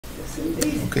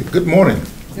Okay, good morning.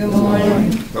 Good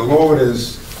morning. The Lord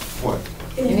is what?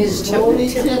 In his holy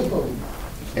temple.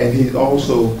 And he's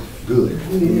also good.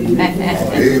 Amen.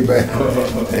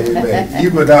 Amen.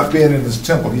 Even without being in his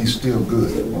temple, he's still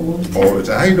good all the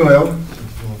time. How you doing, Ellen?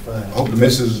 I hope the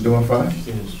missus is doing fine.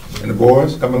 And the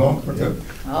boys coming along? Good.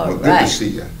 All Good right. to see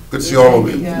you. Good to see all of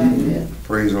you.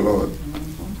 Praise the Lord.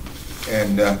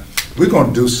 And we're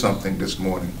going to do something this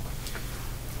morning.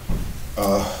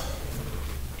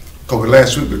 Because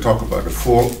last week we talked about the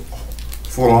full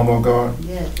armor of God.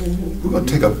 Yes. We're going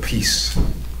to take a piece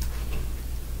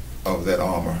of that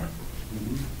armor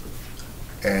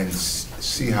and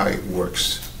see how it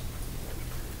works.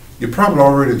 You probably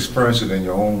already experienced it in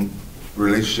your own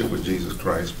relationship with Jesus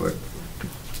Christ, but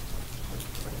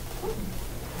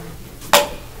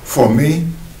for me,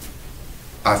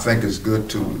 I think it's good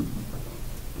to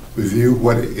review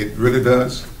what it really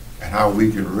does and how we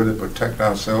can really protect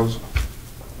ourselves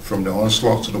from the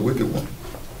onslaughts of the wicked one.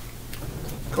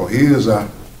 Because he is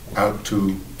out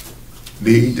to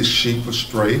lead the sheep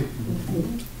astray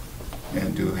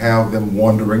and to have them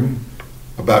wondering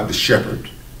about the shepherd.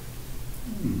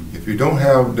 If you don't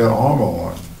have that armor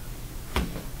on,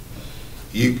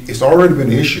 it's already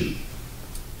been issued,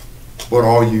 but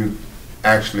are you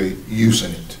actually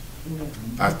using it?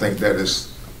 I think that is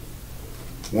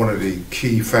one of the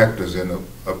key factors in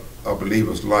a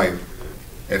believer's life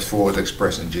as far as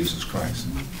expressing Jesus Christ.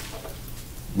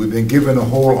 We've been given the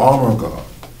whole armor of God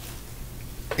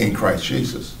in Christ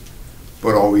Jesus,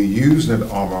 but are we using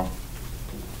that armor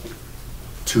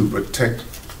to protect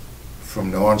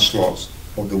from the onslaughts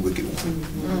of the wicked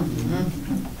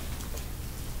one?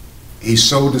 He's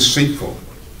so deceitful.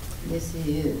 Yes,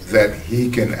 he is. That he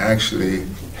can actually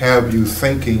have you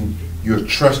thinking you're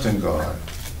trusting God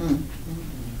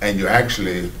and you're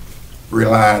actually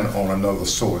relying on another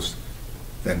source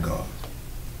than God.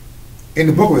 In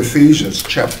the book of Ephesians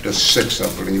chapter 6,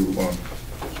 I believe we're going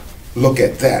to look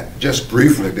at that just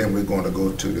briefly, then we're going to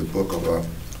go to the book of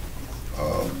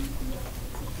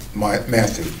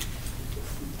Matthew.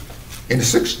 In the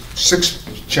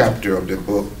sixth chapter of the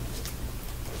book,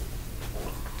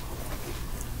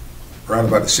 around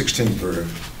about the 16th verse,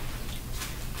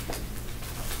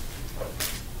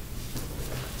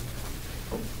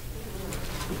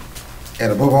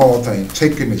 and above all things,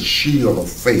 taking the shield of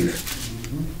faith,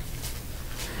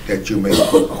 that you may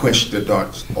quench the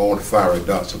darts, all the fiery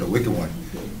darts of the wicked one.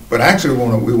 But actually,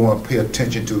 we want to pay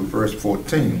attention to verse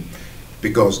 14,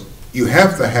 because you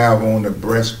have to have on the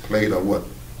breastplate of what?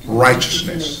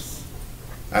 Righteousness.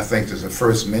 I think there's the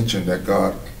first mention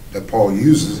that Paul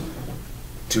uses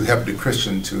to help the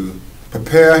Christian to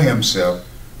prepare himself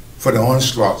for the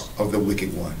onslaughts of the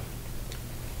wicked one.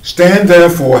 Stand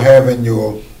therefore, having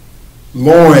your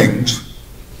loins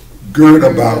girt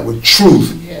about with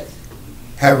truth,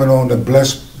 having on the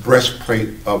blessed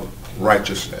breastplate of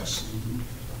righteousness.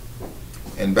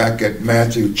 And back at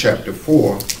Matthew chapter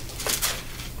 4,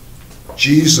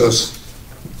 Jesus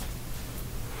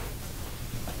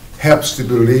helps the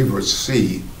believers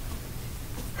see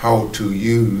how to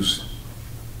use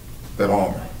that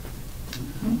armor.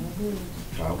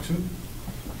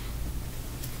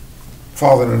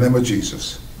 Father, in the name of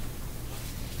Jesus,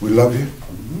 we love you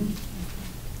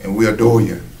and we adore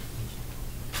you.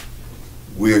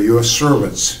 We are your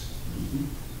servants.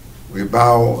 We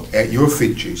bow at your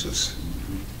feet, Jesus.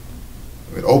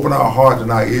 We open our heart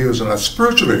and our ears and our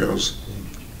spiritual ears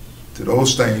to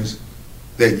those things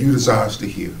that you desire us to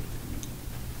hear.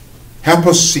 Help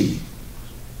us see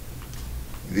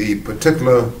the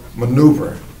particular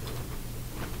maneuver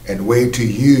and way to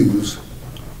use,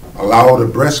 allow the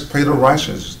breastplate of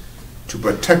righteousness to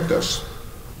protect us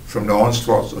from the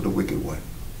onslaughts of the wicked one.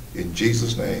 In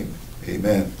Jesus' name,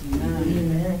 amen.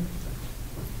 Amen.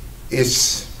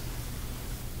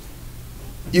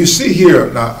 You see here,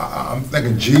 now I'm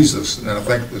thinking Jesus, and I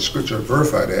think the scripture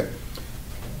verify that.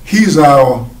 He's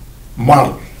our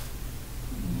model,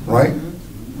 right?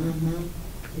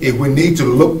 If we need to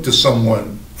look to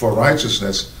someone for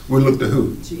righteousness, we look to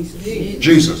who?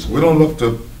 Jesus. We don't look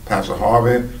to Pastor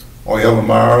Harvey or Ellen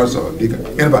Myers or Deacon,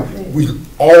 anybody.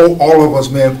 All of us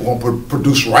men want to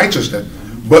produce righteousness,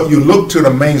 but you look to the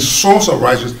main source of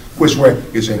righteousness, which way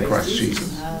is in Christ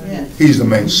Jesus. He's the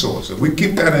main source. If we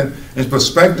keep that in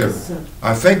perspective,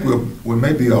 I think we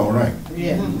may be all right.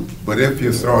 But if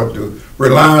you start to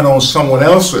relying on someone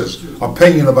else's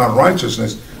opinion about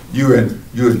righteousness, you're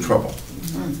in trouble.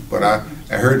 But I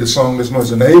heard the song this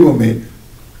morning, enable me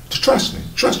to trust me.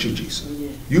 Trust you, Jesus.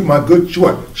 You my good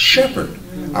what? Shepherd.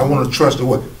 I want to trust the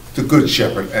what? The good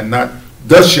shepherd, and not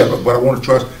the shepherd, but I want to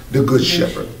trust the good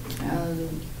shepherd.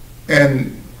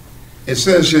 And it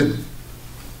says here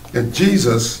that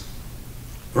Jesus,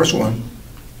 verse 1,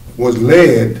 was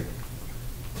led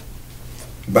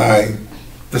by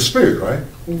the Spirit, right?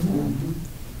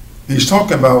 He's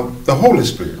talking about the Holy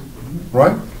Spirit,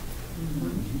 right?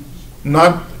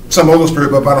 Not some other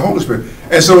spirit, but by the Holy Spirit.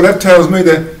 And so that tells me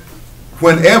that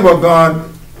whenever God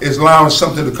is allowing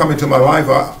something to come into my life,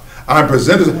 I'm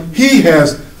presented, he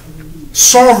has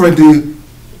sovereignly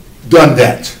done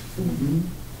that.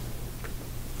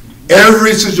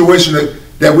 Every situation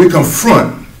that we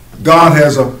confront, God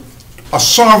has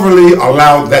sovereignly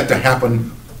allowed that to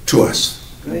happen to us.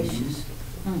 Gracious.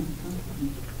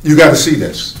 You got to see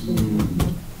this.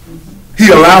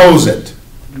 He allows it.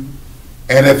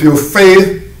 And if your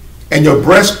faith and your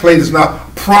breastplate is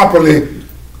not properly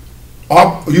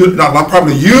you're not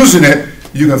properly using it,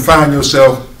 you can find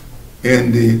yourself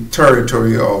in the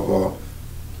territory of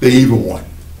the evil one.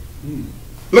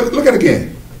 Look at it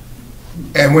again.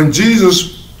 And when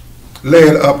Jesus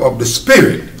led up of the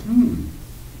Spirit,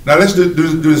 now let's do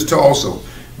this too also.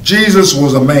 Jesus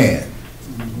was a man,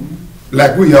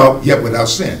 like we are, yet without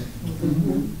sin.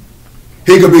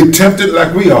 He could be tempted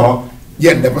like we are,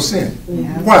 yet never sin.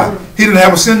 Why? He didn't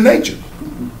have a sin nature.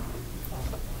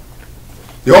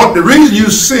 The reason you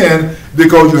sin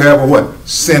because you have a what?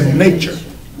 Sin nature.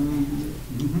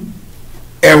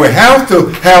 And we have to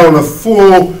have the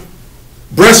full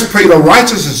breastplate of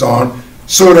righteousness on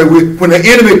so that when the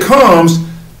enemy comes,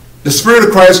 the Spirit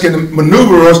of Christ can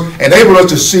maneuver us, enable us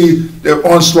to see the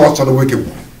onslaughts of the wicked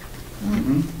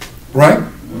one. Right?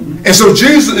 And so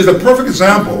Jesus is a perfect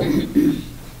example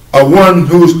of one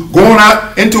who's going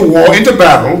out into war, into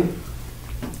battle,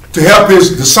 to help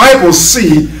his disciples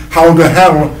see how to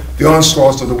handle the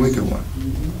onslaughts of the wicked one.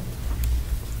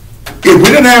 If we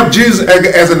didn't have Jesus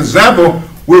as an example,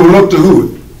 we would look to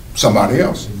who? Somebody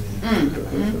else.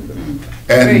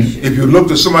 And if you look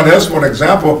to somebody else for an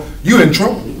example, you're in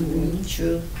trouble.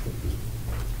 True.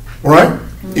 Right?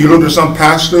 You look to some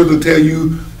pastor to tell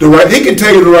you the right, he can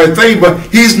tell you the right thing, but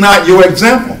he's not your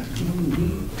example.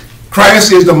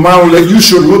 Christ is the model that you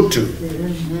should look to.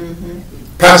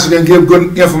 Pastor can give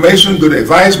good information, good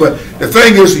advice, but the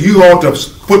thing is you ought to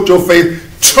put your faith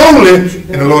totally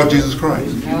in the Lord Jesus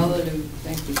Christ.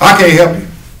 I can't help you.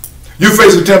 You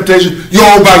face a temptation, you're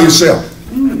all by yourself.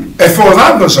 As far as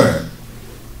I'm concerned.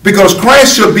 Because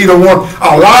Christ should be the one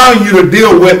allowing you to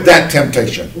deal with that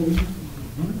temptation.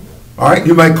 All right,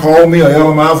 you might call me or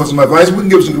yell out for some advice. We can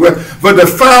give some advice. But the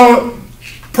final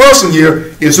person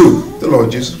here is who? The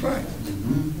Lord Jesus Christ.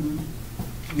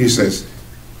 He says,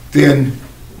 then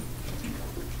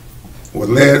was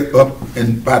led up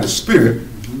by the Spirit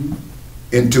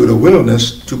into the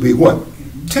wilderness to be what?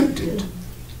 Tempted.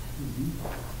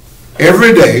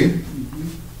 Every day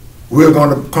we're going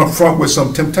to confront with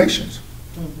some temptations.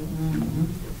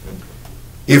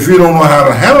 If you don't know how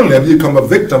to handle them, you become a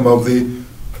victim of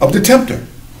the tempter.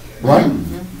 Right?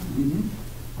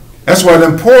 That's why it's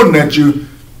important that you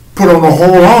put on the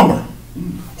whole armor,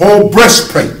 whole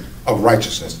breastplate of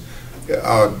righteousness.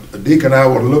 Deacon and I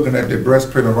were looking at the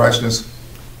breastplate of righteousness,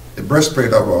 the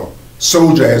breastplate of a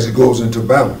soldier as he goes into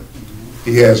battle.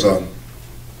 He has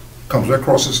comes right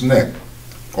across his neck,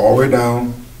 all the way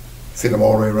down, fit him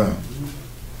all the way around.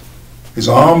 His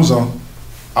arms are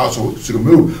also to the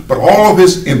middle, but all of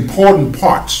his important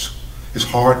parts, his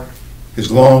heart, his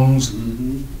lungs,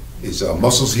 his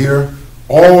muscles here,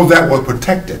 all of that was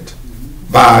protected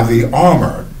by the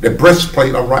armor, the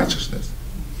breastplate of righteousness.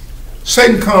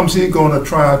 Satan comes, he's going to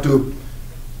try to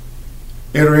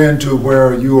enter into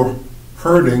where you're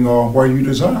hurting or where you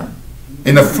desire,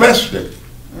 in the fleshly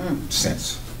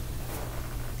sense.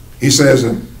 He says,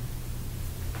 and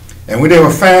when they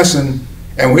were fasting,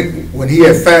 and when he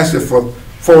had fasted for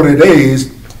 40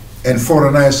 days and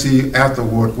 40 nights, he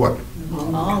afterward, what?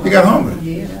 He got hungry.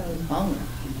 Yeah, hungry.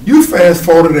 You fast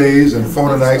 40 days and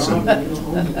 40 nights. And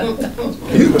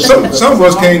some of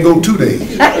us can't go 2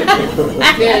 days.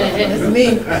 That's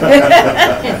me.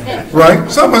 Right?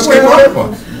 Some of us can't go that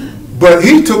one. But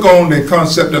he took on the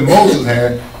concept that Moses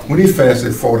had when he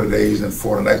fasted 40 days and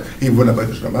 40 nights. He went up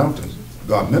into the mountains.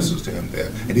 God ministers to him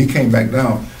there. And he came back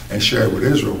down and shared with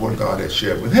Israel what God had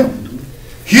shared with him.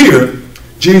 Here,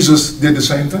 Jesus did the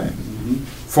same thing.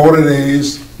 40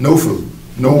 days, no food,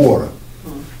 no water.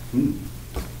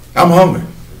 I'm hungry.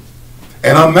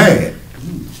 And I'm mad.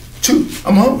 2,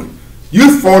 I'm hungry.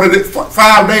 You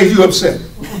 5 days, you upset.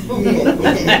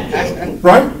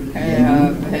 Right?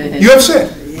 You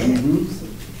upset.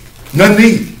 Nothing to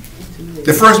eat.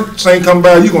 The first thing come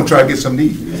by, you're going to try to get something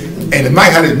to eat. And it might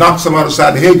have to knock somebody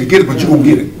outside the head to get it, but you're going to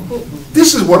get it.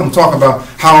 This is what I'm talking about,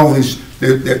 how these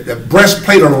the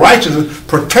breastplate of righteousness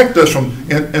protect us from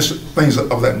things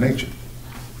of that nature.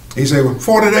 He said, well,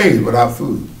 40 days without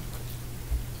food.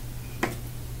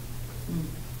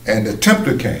 And the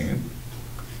tempter came.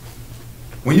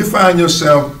 When you find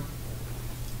yourself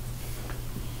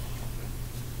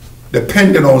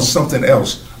dependent on something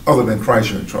else other than Christ,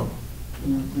 you're in trouble.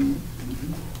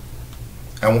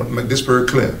 I want to make this very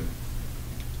clear.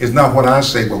 It's not what I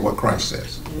say, but what Christ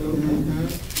says.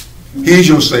 He's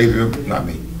your Savior, not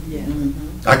me.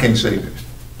 I can't save you.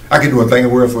 I can do a thing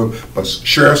of word for, but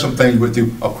share some things with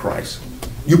you of Christ.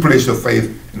 You place your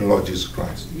faith in the Lord Jesus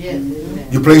Christ.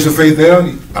 You place your faith there,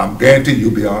 I'm guaranteed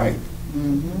you'll be all right.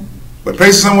 But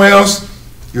place it somewhere else,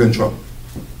 you're in trouble.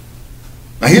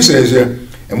 Now he says here,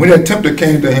 and when that tempter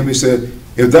came to him, he said,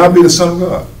 if thou be the Son of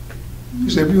God. He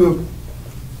said,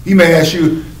 he may ask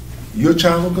you, you're a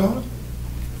child of God?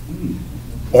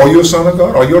 Or you're a son of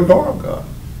God? Or you're a daughter of God?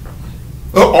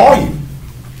 Or are you?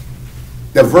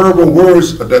 That verbal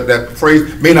words, that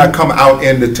phrase may not come out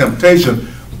in the temptation,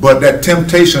 but that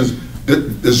temptation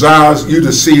desires you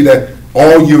to see that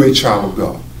all you're a child of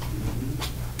God.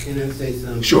 Can I say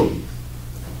something? Sure.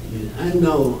 I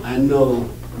know,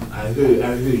 I hear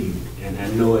you, and I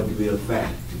know it to be a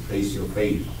fact to place your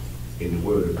faith in the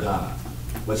Word of God.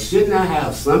 But shouldn't I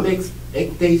have some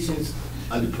expectations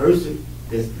of the person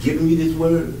that's giving me this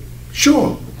Word?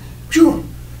 Sure.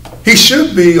 He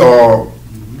should be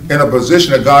in a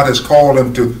position that God has called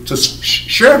him to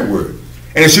share the Word.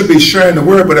 And it should be sharing the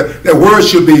Word, but that Word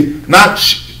should be not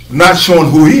showing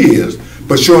who he is,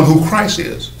 but showing who Christ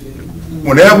is.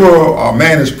 Whenever a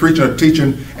man is preaching or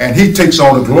teaching and he takes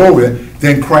on the glory,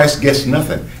 then Christ gets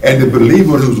nothing. And the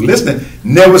believer who's listening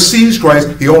never sees Christ,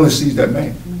 he only sees that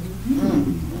man.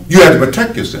 You have to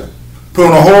protect yourself. Put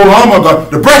on the whole armor of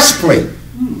God, the breastplate.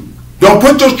 Don't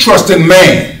put your trust in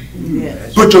man.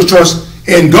 Put your trust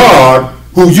in God,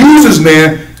 who uses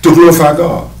man to glorify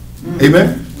God.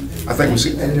 Amen? I think we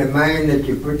see that. And the man that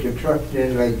you put your trust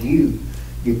in, like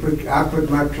I put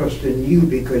my trust in you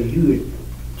because you are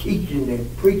teaching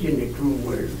and preaching the true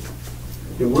word.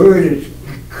 The word is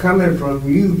coming from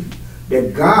you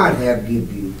that God have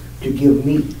given you to give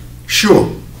me.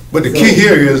 Sure. But the key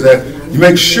here is that you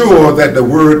make sure that the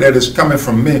word that is coming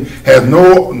from me has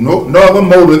no other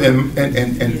motive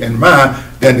in mind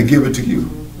than to give it to you.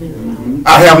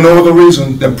 I have no other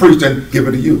reason than preach than give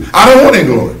it to you. I don't want any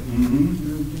glory.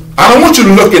 I don't want you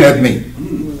looking at me.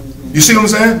 You see what I'm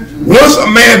saying? Once a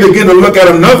man begin to look at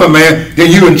another man,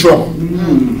 then you're in trouble.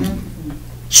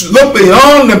 Look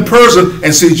beyond the person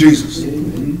and see Jesus.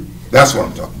 That's what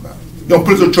I'm talking about. Don't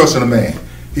put your trust in a man.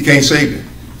 He can't save you.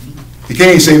 He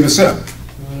can't save himself.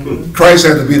 Christ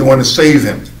has to be the one to save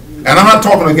him. And I'm not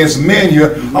talking against men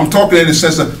here. I'm talking in the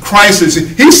sense of Christ.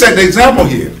 He set the example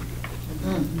here.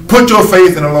 Put your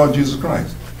faith in the Lord Jesus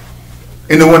Christ,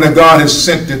 in the one that God has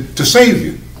sent to save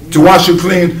you, to wash you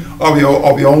clean of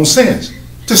your own sins,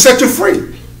 to set you free.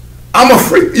 I'm a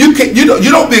free. You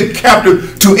don't be a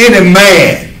captive to any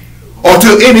man or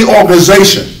to any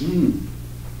organization.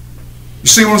 You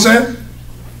see what I'm saying?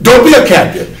 Don't be a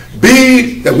captive.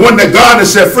 Be the one that God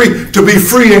has set free, to be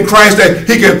free in Christ, that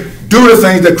he can do the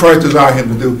things that Christ desired him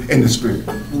to do in the Spirit.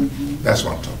 That's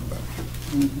what I'm talking about.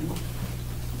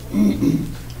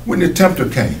 When the tempter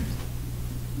came,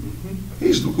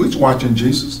 he's watching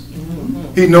Jesus.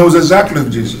 He knows exactly who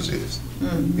Jesus is.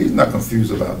 He's not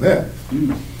confused about that.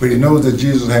 But he knows that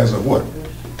Jesus has a what?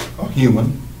 A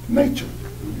human nature.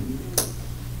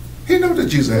 He knows that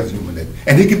Jesus has a human nature.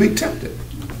 And he can be tempted.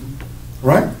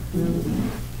 Right?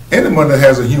 Anyone that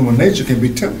has a human nature can be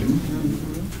tempted.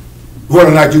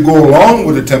 Whether or not you go along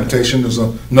with the temptation is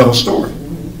another story.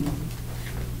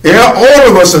 Yeah, all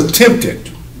of us are tempted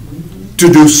to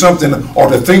do something, or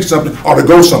to think something, or to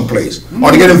go someplace,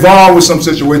 or to get involved with some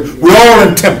situation. We're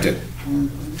all tempted.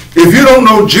 If you don't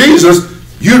know Jesus,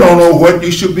 you don't know what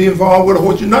you should be involved with or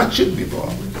what you not should be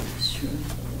involved with.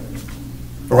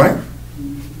 All right?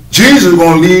 Jesus is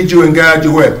going to lead you and guide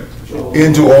you where?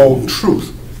 Into all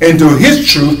truth. Into his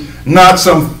truth, not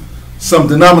some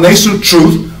denominational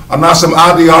truth, or not some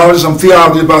ideology, some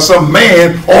theology by some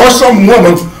man or some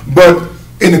woman, but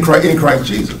in Christ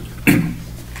Jesus.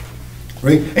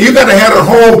 Right? And you got to have the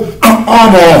whole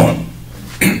armor on.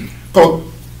 Because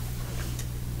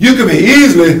you can be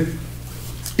easily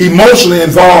emotionally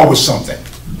involved with something.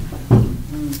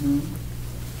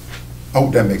 I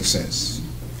hope that makes sense.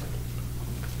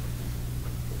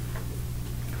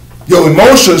 Your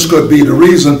emotions could be the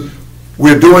reason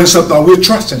we're doing something or we're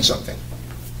trusting something.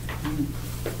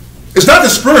 It's not the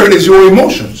spirit, it's your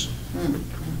emotions.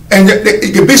 And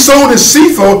it can be so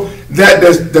deceitful that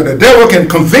the devil can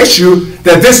convince you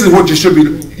that this is what you should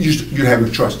be you have your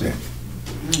trust in.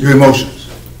 Your emotions.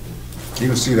 You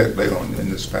can see that later on in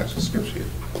this passage of scripture here.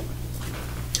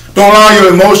 Don't allow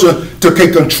your emotion to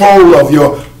take control of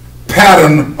your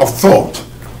pattern of thought.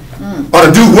 Or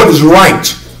to do what is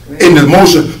right in the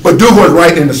emotion, but do what is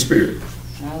right in the spirit.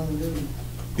 Hallelujah.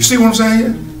 You see what I'm saying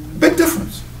here? Big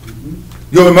difference.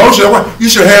 Your emotion, you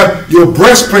should have your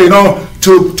breastplate on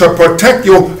to protect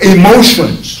your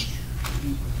emotions.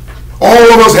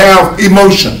 All of us have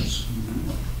emotions.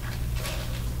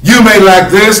 You may like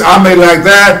this, I may like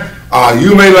that,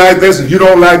 you may like this, and you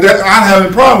don't like that. I don't have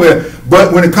any problem with it.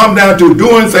 But when it comes down to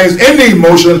doing things in the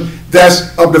emotion,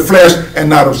 that's of the flesh and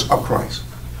not of Christ.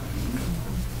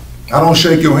 I don't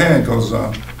shake your hand because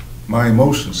my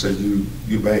emotion says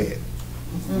you bad.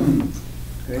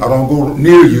 I don't go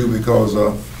near you because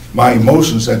my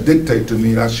emotions that dictate to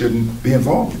me I shouldn't be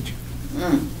involved with you.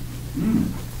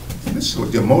 This is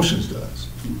what the emotions does.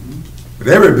 But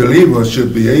every believer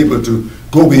should be able to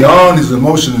go beyond his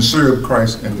emotions and serve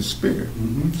Christ and the Spirit.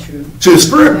 So the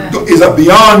Spirit is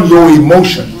beyond your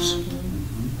emotions.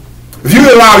 If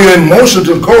you allow your emotion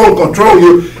to control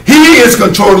you, He is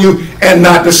controlling you and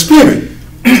not the Spirit.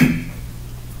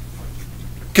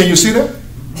 Can you see that?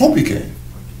 Hope you can.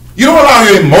 You don't allow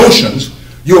your emotions,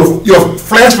 your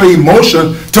fleshly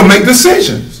emotion, to make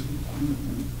decisions.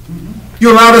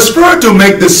 You allow the Spirit to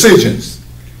make decisions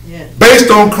based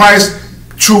on Christ's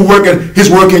true work and His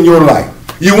work in your life.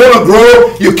 You want to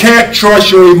grow, you can't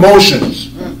trust your emotions.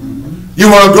 You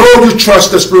want to grow, you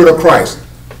trust the Spirit of Christ.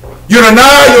 You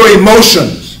deny your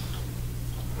emotions.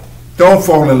 Don't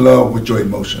fall in love with your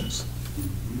emotions.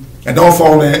 And don't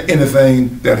fall in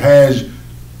anything that has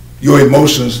your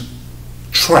emotions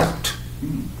trapped.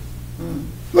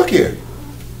 Look here.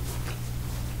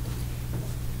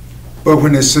 But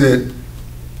when it said,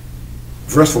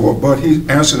 verse 4, but he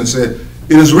answered and said,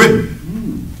 it is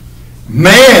written,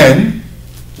 man,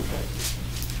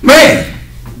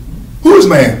 who is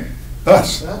man?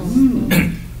 Us.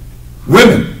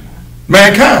 Women,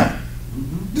 mankind.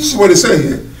 This is what it says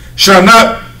here. Shall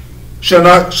not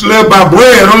live by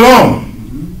bread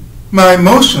alone. My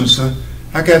emotions,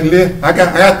 I got to live. I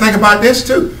got to think about this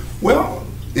too. Well,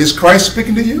 is Christ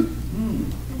speaking to you?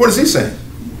 What is He saying?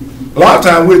 A lot of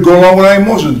times we go along with our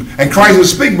emotions, and Christ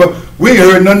is speaking, but we ain't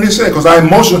heard nothing He said because our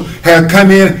emotions have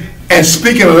come in and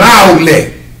speaking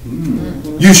loudly.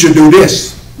 You should do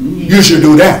this. You should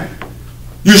do that.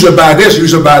 You should buy this. You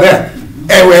should buy that.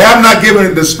 And we have not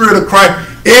given the Spirit of Christ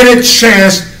any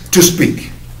chance to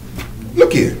speak.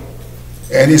 Look here.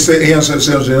 And he answered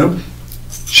to him,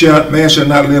 man shall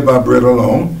not live by bread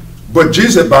alone, but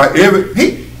Jesus by every,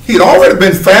 he'd already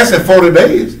been fasting 40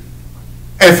 days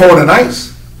and 40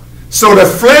 nights. So the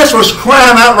flesh was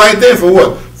crying out right there for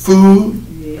what?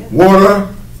 Food,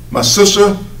 water, my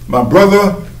sister, my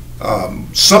brother,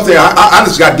 something. I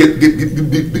just got to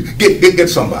get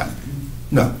somebody.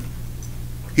 No.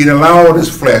 He allowed his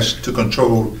flesh to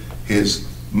control his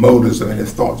motives and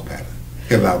his thoughts pattern.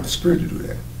 He allowed the Spirit to do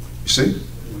that. You see?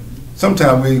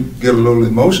 Sometimes we get a little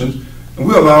emotions, and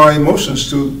we allow our emotions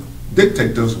to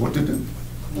dictate to us what to do.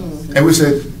 And we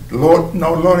say, Lord,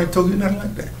 no, Lord ain't told you nothing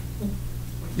like that.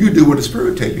 You do what the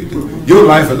Spirit tells you to do. Your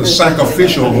life is a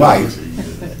sacrificial life,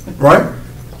 right?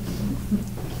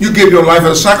 You give your life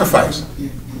as a sacrifice.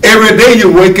 Every day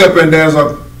you wake up and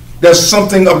there's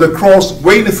something of the cross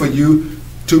waiting for you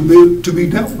to be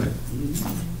dealt with.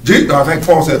 I think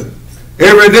Paul said,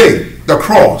 every day the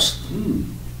cross.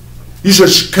 You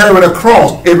should carry the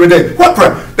cross every day. What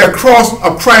cross? The cross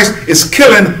of Christ is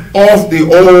killing off the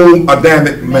old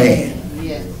Adamic man.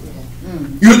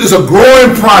 It's a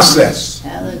growing process.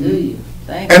 Hallelujah.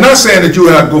 And not saying that you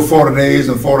have to go 40 days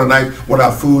and 40 nights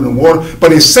without food and water,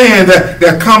 but it's saying that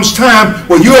there comes time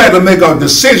where you have to make a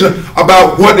decision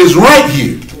about what is right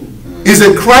here. Is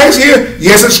it Christ here?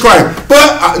 Yes, it's Christ.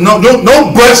 But no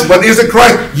buts, but is it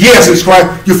Christ? Yes, it's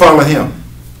Christ. You follow Him.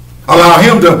 Allow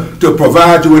Him to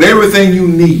provide you with everything you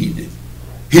need.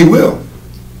 He will.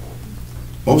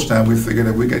 Most times we figure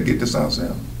that we got to get this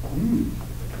ourselves.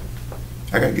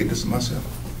 I got to get this myself.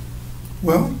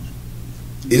 Well,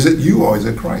 is it you or is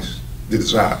it Christ that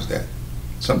desires that?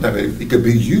 Sometimes it could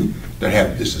be you that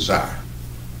have this desire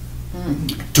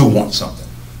to want something.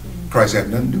 Christ has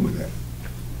nothing to do with that.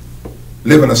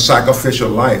 Living a sacrificial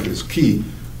life is key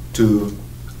to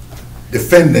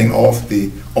defending off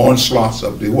the onslaughts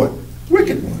of the what?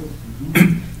 Wicked one.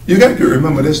 You got to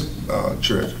remember this,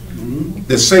 church.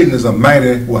 That Satan is a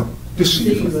mighty what?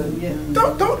 Deceiver.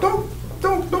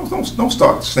 Don't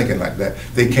start thinking like that.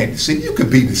 They can't deceive. You can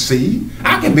be deceived.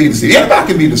 I can be deceived. Everybody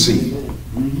can be deceived.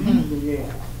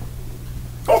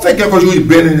 Don't think that because you've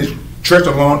been in this church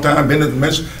a long time, been in the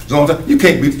ministry a long time. You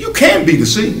can be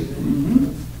deceived.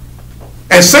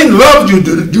 And Satan loves you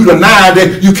to deny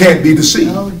that you can't be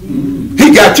deceived.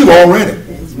 He got you already.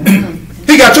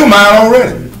 He got your mind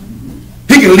already.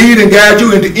 He can lead and guide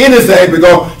you into anything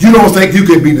because you don't think you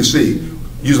can be deceived.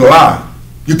 You're a liar.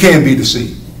 You can't be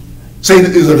deceived.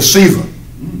 Satan is a deceiver,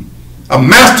 a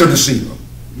master deceiver.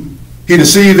 He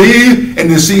deceived Eve and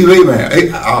deceived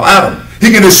Adam.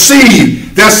 He can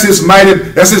deceive. That's his mighty.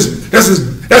 That's his business.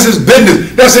 That's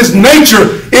his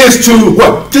nature, is to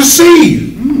what? Deceive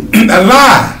and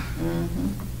lie.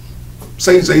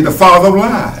 Satan say he's the father of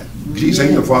lies. Jesus say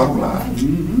he's the father of lies.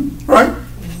 Right?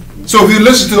 So if you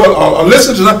listen to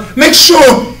them, make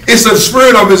sure it's the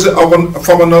spirit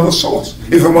from another source.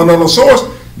 If from another source,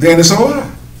 then it's a lie.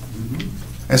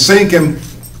 And Satan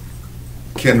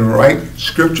can write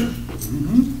scripture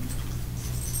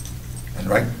and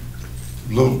write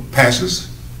little passages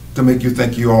to make you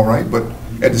think you're all right, but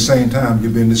at the same time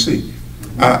you've been deceived.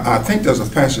 I think there's a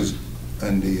passage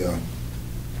in the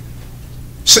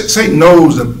Satan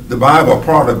knows the Bible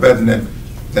probably better than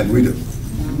we do.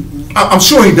 I'm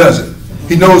sure he does it.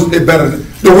 He knows it better than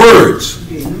the words.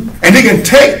 And he can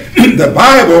take the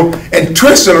Bible and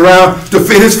twist it around to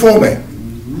fit his format.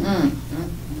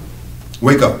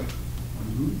 Wake up.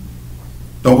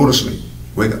 Don't go to sleep.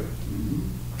 Wake up.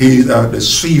 He's a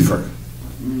deceiver.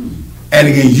 And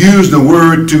he can use the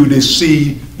word to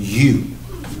deceive you.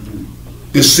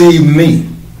 Deceive me.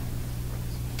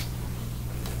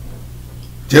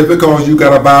 Just because you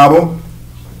got a Bible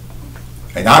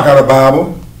and I got a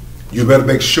Bible, you better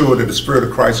make sure that the Spirit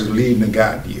of Christ is leading and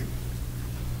guiding you.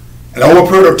 And over a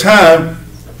period of time,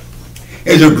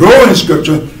 as you grow in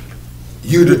Scripture,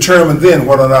 you determine then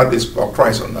whether or not it's of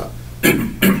Christ or not.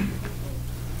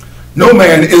 No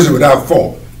man is without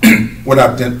fault,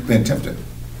 without being tempted.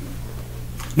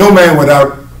 No man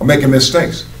without making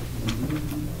mistakes.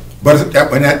 But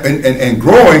and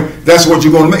growing, that's what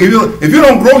you're going to make. If you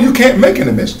don't grow, you can't make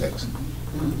any mistakes.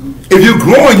 If you're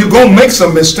growing, you're going to make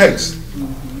some mistakes.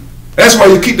 That's why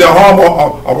you keep the armor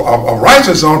of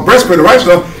righteousness on, breastplate of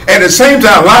righteousness on, and at the same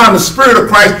time allowing the Spirit of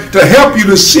Christ to help you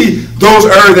to see those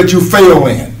areas that you fail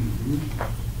in.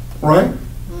 Right?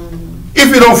 If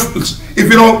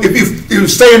you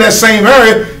stay in that same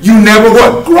area, you never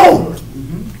what? Grow.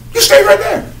 You stay right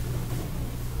there.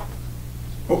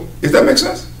 Oh, does that make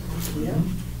sense?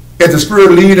 As the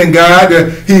Spirit lead and guide,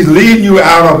 He's leading you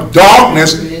out of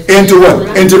darkness into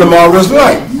what? Into the marvelous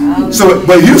light. So,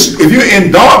 but if you're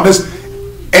in darkness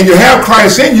and you have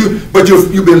Christ in you, but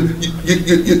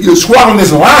you're swallowing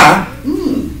this lie,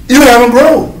 you haven't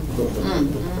grown.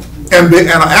 And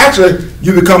actually,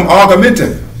 you become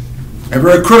argumentative and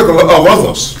very critical of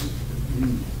others.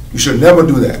 You should never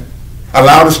do that.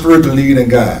 Allow the Spirit to lead and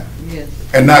guide,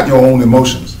 and not your own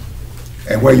emotions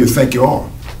and where you think you are.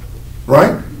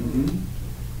 Right?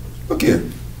 Look here.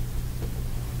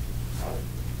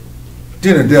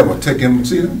 Then the devil took him.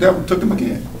 See, the devil took him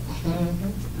again.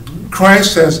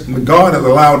 Christ says, God has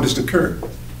allowed this to occur.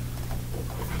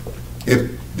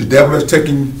 If the devil is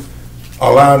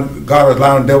God is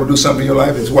allowing the devil to do something in your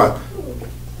life, it's what?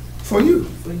 For you.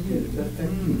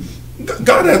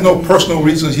 God has no personal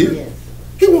reasons here.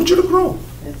 He wants you to grow.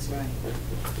 That's right.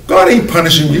 God ain't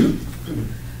punishing you.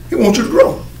 He wants you to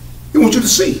grow. He wants you to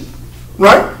see.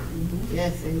 Right?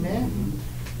 Yes, amen.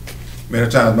 Many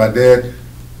times my dad,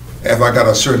 after I got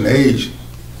a certain age,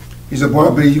 he said, boy, I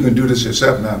believe you can do this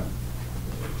yourself now.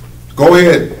 Go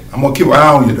ahead. I'm going to keep an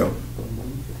eye on you, though.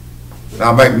 And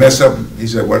I might mess up. He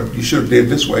said, well, you should have did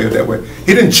this way or that way.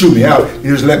 He didn't chew me out. He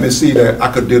just let me see that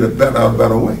I could do it a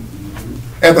better way.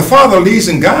 And the Father leads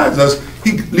and guides us.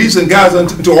 He leads and guides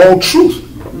us into all truth,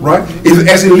 right?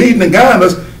 As He leads and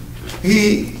guides us,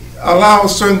 He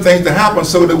allows certain things to happen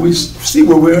so that we see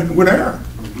where we're in error.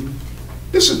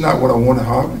 This is not what I want to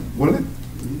hardly, will it?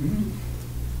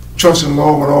 Trust in the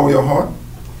Lord with all your heart.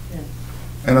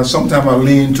 And sometimes I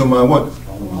lean to my what?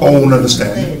 Own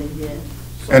understanding.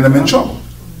 And I'm in trouble.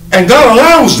 And God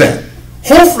allows that.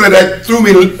 Hopefully that through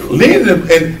me leading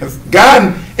and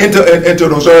guiding into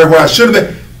those areas where I should have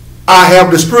been, I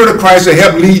have the Spirit of Christ to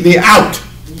help lead me out.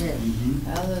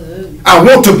 Hallelujah. I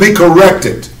want to be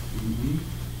corrected.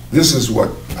 This is what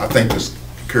I think is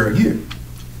occurring here.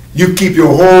 You keep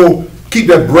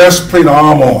that breastplate of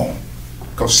armor on.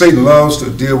 Because Satan loves to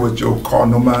deal with your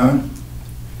carnal mind,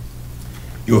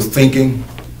 your thinking,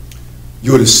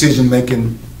 your decision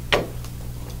making,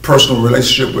 personal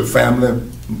relationship with family,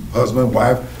 husband,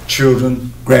 wife,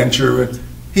 children, grandchildren.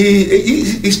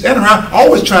 He's standing around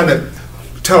always trying to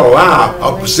tell a lie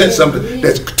or present something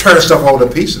that turns stuff all to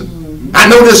pieces. I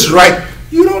know this is right.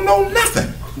 You don't know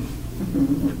nothing.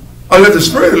 Unless the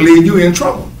Spirit will lead you in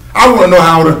trouble. I want to know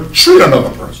how to treat another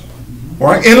person,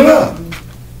 right? In love,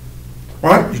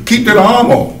 right? You keep that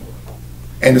arm on,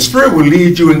 and the Spirit will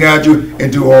lead you and guide you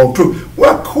into all truth.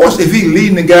 Well, of course, if He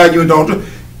leading and guide you into all truth,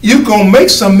 you're gonna make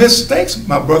some mistakes,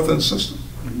 my brother and sister.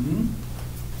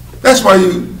 That's why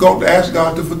you got to ask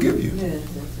God to forgive you. Yes,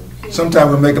 that's okay.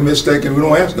 Sometimes we make a mistake and we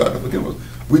don't ask God to forgive us.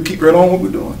 We keep right on what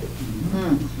we're doing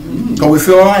because we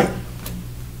feel all right.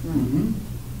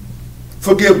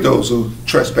 Forgive those who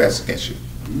trespass against you.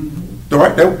 All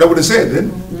right? That's what it said,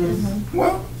 didn't it?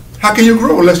 Well, how can you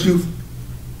grow unless you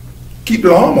keep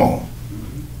the arm on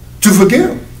to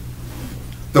forgive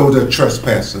those that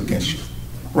trespass against you?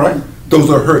 Right? Those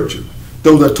that hurt you.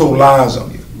 Those that told lies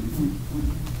on you.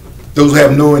 Those who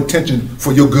have no intention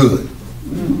for your good.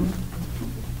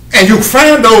 And you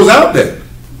find those out there.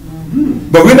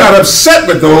 But we're not upset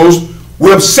with those.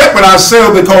 We're upset with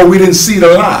ourselves because we didn't see the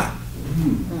lie.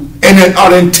 And then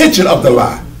our intention of the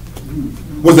lie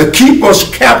was to keep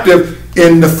us captive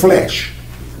in the flesh.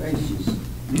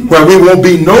 Where we won't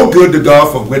be no good to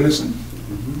God for witnessing.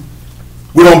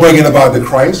 We don't bring anybody to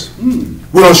Christ. We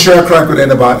don't share Christ with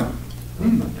anybody.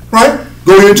 Right?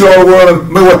 Go into all the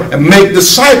world and make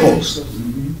disciples.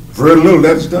 Very little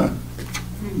that is done.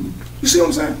 You see what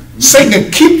I'm saying? Satan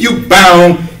can keep you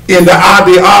bound in the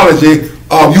ideology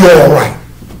of you all right.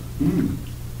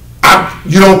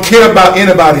 You don't care about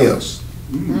anybody else.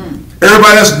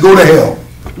 Everybody else can go to hell.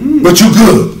 But you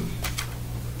good.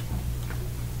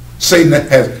 Satan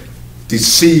has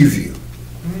deceived you.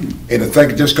 And to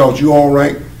think just because you all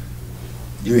right,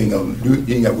 you ain't got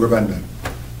to worry about nothing.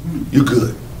 You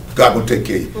good. God will take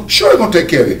care of you. Sure, He's going to take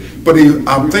care of you. But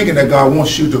I'm thinking that God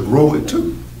wants you to grow it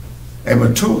too. And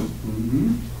mature.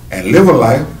 And live a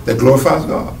life that glorifies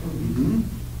God.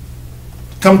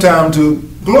 Come time to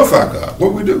glorify God.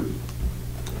 What we do?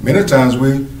 Many times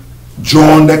we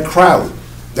join that crowd.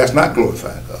 That's not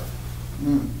glorifying God.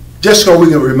 Just so we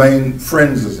can remain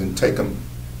friends and take them.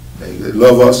 They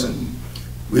love us and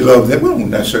we love them. We don't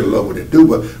necessarily love what they do,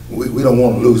 but we don't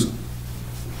want to lose them.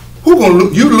 Who gonna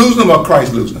lose? You lose them or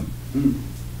Christ lose them?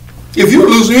 If you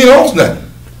lose them, He owes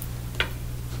nothing.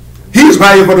 He's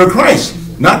valuable to Christ,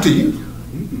 not to you.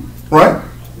 Right?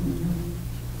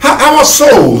 How about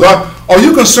souls? Are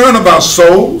you concerned about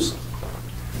souls?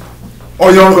 Or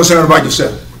are you only concerned about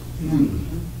yourself? And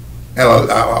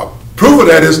a proof of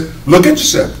that is look at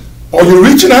yourself. Are you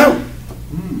reaching out?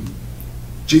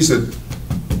 Jesus said,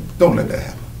 don't let that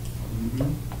happen.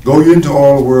 Go into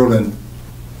all the world and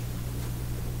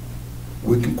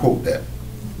we can quote that.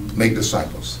 Make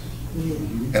disciples.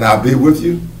 And I'll be with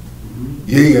you,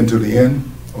 yea, unto the end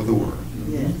of the world.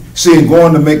 See, in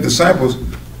going to make disciples,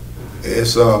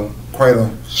 it's quite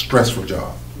a stressful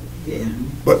job.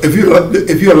 But if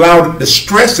you allow the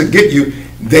stress to get you,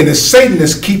 then it's Satan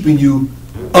that's keeping you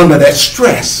under that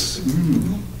stress.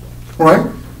 Right?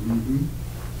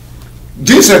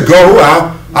 Jesus said, go,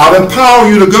 I'll empower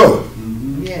you to go.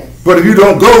 But if you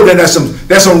don't go, then there's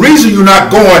some reason you're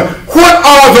not going. What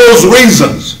are those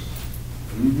reasons?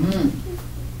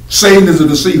 Satan is a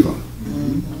deceiver.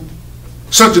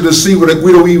 Such a deceiver that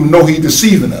we don't even know he's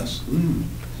deceiving us.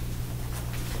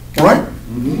 Right?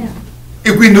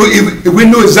 If we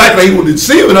knew exactly he was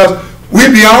deceiving us,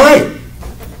 we'd be all right.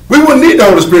 We wouldn't need the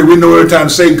Holy Spirit. We know every time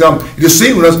Satan comes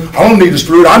deceiving us, I don't need the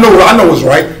Spirit. I know what's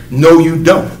right. No, you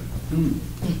don't.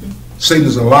 Satan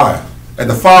is a liar and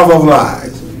the father of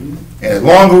lies. And as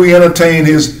long as we entertain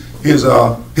his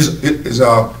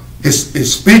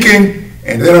speaking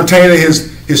and entertaining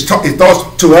his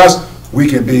thoughts to us, we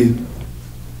can be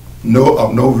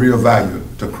of no real value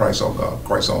to Christ, oh God,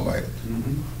 Christ Almighty.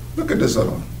 Look at this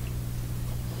other one.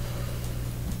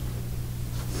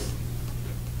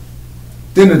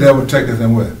 Then the devil taketh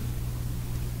him where?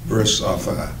 Verse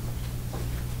 5.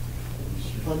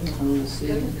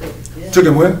 Took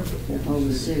him where?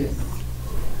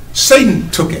 Satan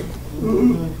took it.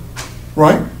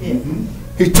 Right?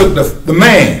 He took the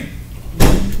man.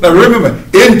 Now remember,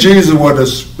 in Jesus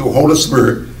was the Holy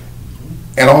Spirit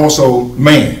and also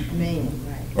man.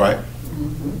 Right?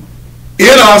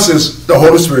 In us is the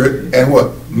Holy Spirit and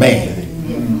what?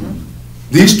 Man.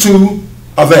 These two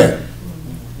are there.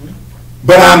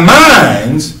 But our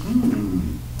minds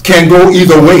can go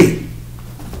either way.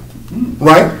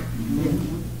 Right?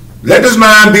 Let this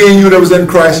mind be in you that was in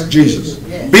Christ Jesus.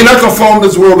 Be not conformed to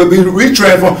this world, but be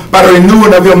retransformed by the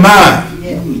renewing of your mind.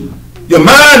 Your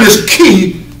mind is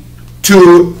key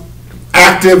to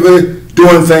actively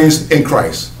doing things in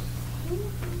Christ.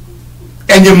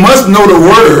 And you must know the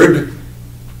word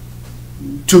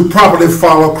to properly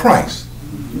follow Christ.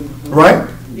 Right?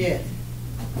 Yes.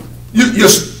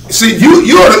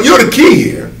 You're the key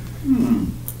here.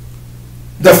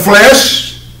 the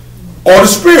flesh or the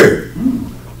spirit.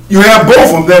 You have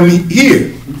both of them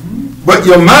here. But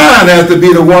your mind has to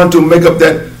be the one to make up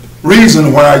that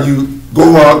reason why you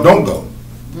go or don't go.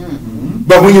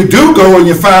 But when you do go and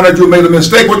you find out you made a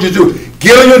mistake, what you do?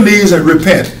 Get on your knees and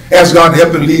repent. Ask God to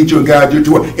help and lead you and guide you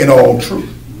to it in all truth.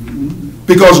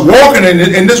 Because walking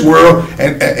in this world,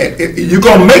 and you're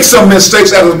going to make some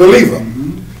mistakes as a believer.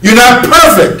 You're not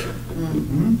perfect.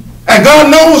 And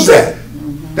God knows that.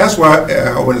 That's why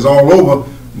when it's all over,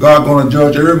 God going to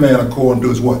judge every man according to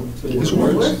his what? His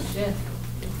words.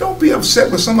 Don't be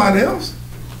upset with somebody else.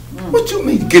 What you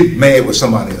mean get mad with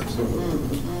somebody else?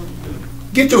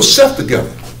 Get yourself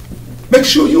together. Make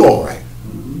sure you're all right.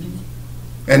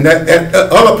 And that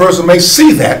other person may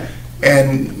see that,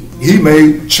 and he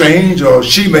may change or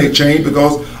she may change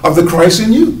because of the Christ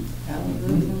in you.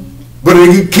 But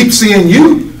if you keep seeing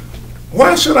you,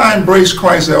 why should I embrace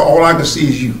Christ that all I can see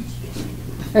is you?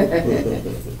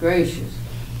 Gracious.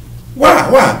 Why?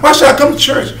 Why should I come to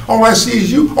church? All I see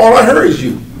is you. All I hear is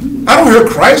you. I don't hear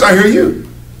Christ, I hear you.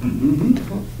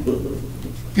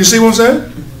 You see what I'm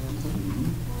saying?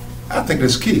 I think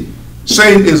that's key.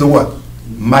 Satan is a what?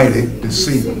 Mighty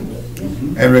deceiver.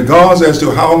 And regardless as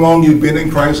to how long you've been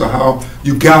in Christ or how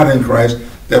you got in Christ,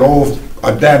 that old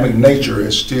Adamic nature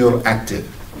is still active.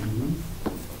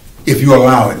 If you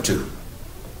allow it to.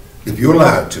 If you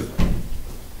allow it to.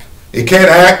 It can't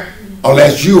act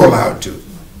unless you allow it to.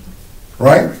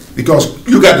 Right? Because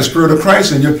you got the Spirit of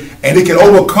Christ in you, and it can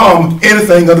overcome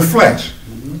anything of the flesh.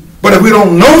 But if we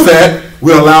don't know that,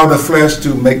 we allow the flesh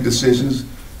to make decisions.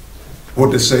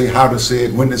 What to say, how to say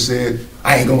it, when to say it.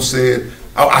 I ain't going to say it.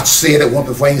 I said it once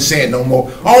before, I ain't saying it no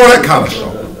more. All that kind of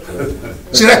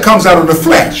stuff. See, that comes out of the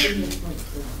flesh.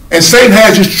 And Satan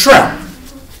has you trapped.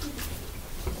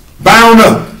 Bound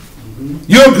up.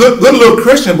 You're a good little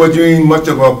Christian, but you ain't much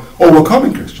of an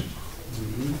overcoming Christian.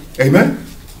 Amen?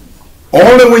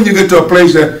 Only when you get to a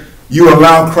place that you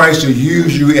allow Christ to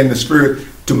use you in the Spirit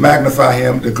to magnify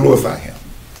him, to glorify him.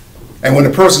 And when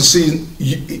the person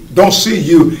don't see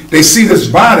you, they see this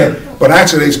body, but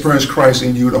actually they experience Christ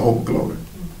in you, the hope of glory.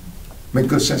 Make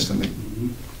good sense to me.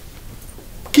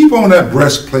 Keep on that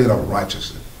breastplate of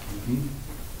righteousness.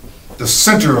 The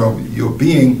center of your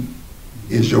being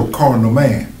is your carnal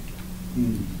man.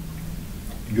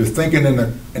 You're thinking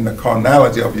in the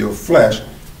carnality of your flesh.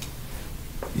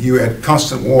 You're at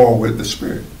constant war with the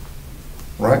Spirit.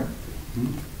 Right?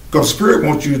 Because the Spirit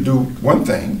wants you to do one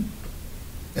thing,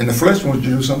 and the flesh wants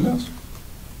you to do something else.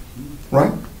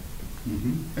 Right?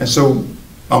 And so,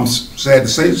 I'm sad to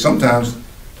say, sometimes,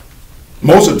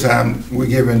 most of the time, we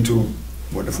give in to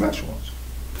what the flesh wants.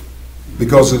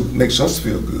 Because it makes us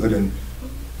feel good, and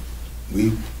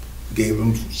we gave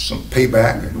them some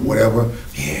payback and whatever.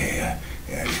 Yeah,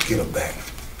 just get them back.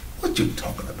 What you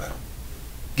talking about?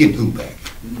 Get who back?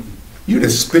 You're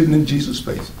just spitting in Jesus'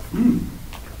 face.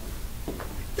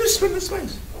 You're spitting in his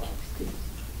face.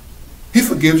 He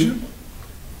forgives you.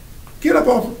 Get up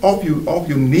off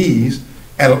your knees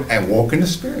and walk in the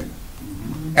Spirit.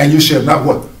 And you shall not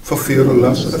what? Fulfill the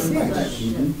lust of the flesh.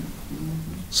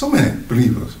 So many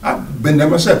believers. I've been there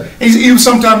myself. And even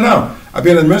sometime now, I've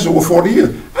been in the ministry over 40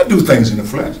 years. I do things in the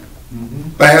flesh.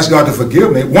 But I ask God to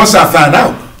forgive me once I find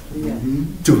out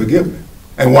to forgive me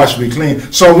and wash me clean.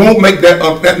 So I won't make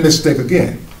that mistake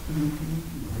again.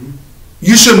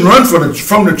 You shouldn't run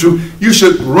from the truth. You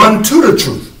should run to the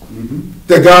truth.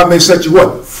 That God may set you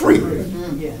what? Free.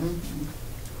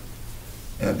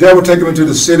 And the devil take him into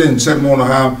the city and set him on a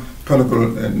high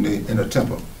pinnacle in the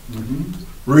temple.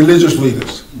 Religious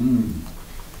leaders.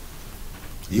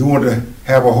 You want to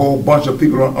have a whole bunch of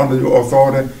people under your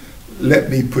authority? Let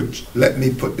me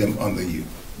put them under you.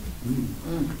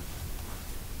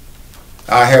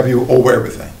 I have you over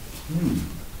everything.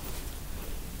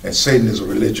 And Satan is a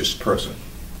religious person.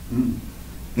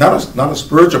 Not a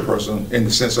spiritual person in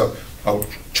the sense of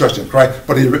trust in Christ,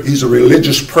 but he's a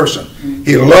religious person.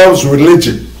 He loves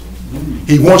religion.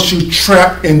 He wants you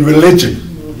trapped in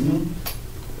religion.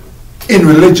 In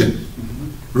religion.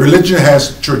 Religion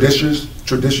has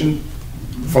tradition,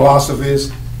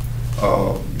 philosophies,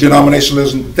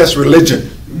 denominationalism. That's religion.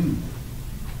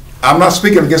 I'm not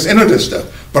speaking against any of this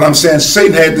stuff, but I'm saying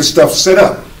Satan had this stuff set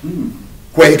up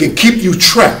where he can keep you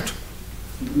trapped.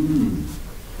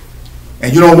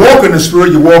 And you don't walk in the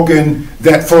Spirit, you walk in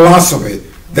that philosophy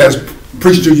that's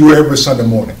preached to you every Sunday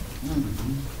morning.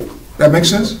 That makes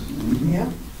sense? Yeah.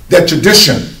 That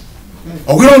tradition.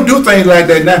 Oh, we don't do things like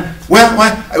that now. Well,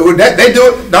 they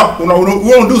do it. No, we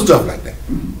don't do stuff like that.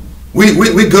 We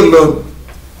good little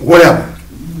whatever.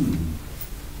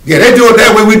 Yeah, they do it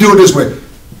that way, we do it this way.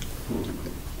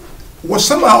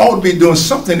 somebody ought to be doing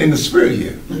something in the spirit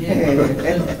here.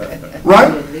 Yeah.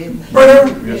 Right?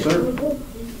 Right? Yes, sir.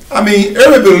 I mean,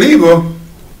 every believer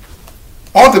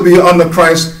ought to be under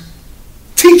Christ's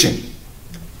teaching.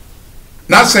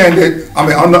 Not saying that, I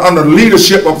mean, under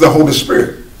leadership of the Holy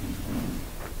Spirit.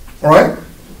 All right?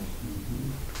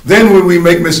 Then when we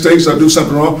make mistakes or do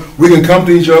something wrong, we can come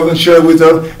to each other and share with each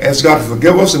other, ask God to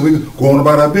forgive us, and we can go on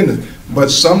about our business. But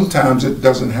sometimes it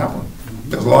doesn't happen.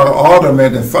 There's a lot of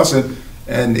argument and fussing,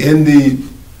 and in the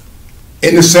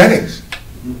settings,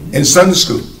 in Sunday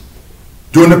school,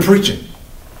 during the preaching,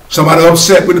 somebody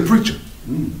upset with the preacher,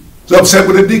 upset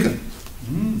with the deacon,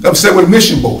 upset with the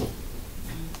mission board,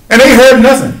 and they heard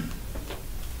nothing.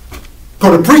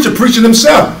 Because the preacher preaching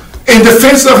himself in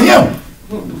defense of him,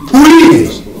 who he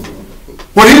is,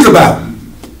 what he's about.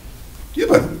 You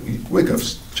better wake up,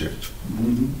 church.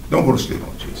 Don't go to sleep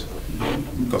on Jesus.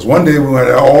 Because one day we're going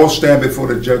to all stand before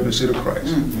the judgment seat of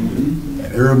Christ. And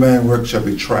every man's work shall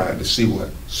be tried to see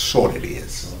what sort it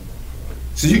is.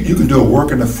 See, you can do a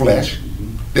work in the flesh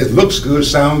that looks good,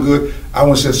 sound good. I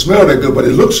won't say smell that good, but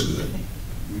it looks good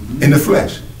in the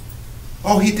flesh.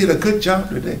 Oh, he did a good job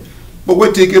today. But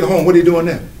wait till he get home. What are you doing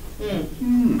there?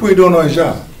 What are you doing on his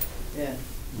job? Yeah.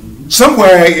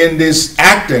 Somewhere in this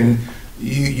acting,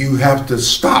 you have to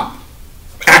stop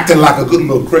acting like a good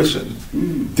little Christian.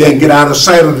 Then get out of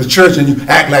sight of the church and you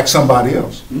act like somebody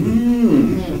else.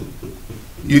 You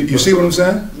see what I'm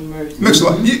saying? Mix a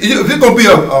lot. If you're going to be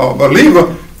a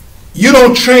believer, you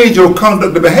don't change your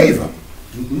conduct or behavior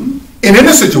in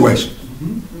any situation.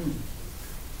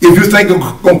 If you think it's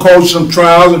going to cause some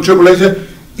trials and tribulation,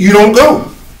 you don't go.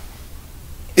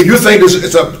 If you think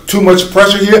it's too much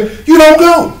pressure here, you don't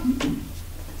go.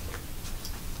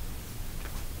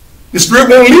 The Spirit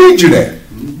won't lead you there.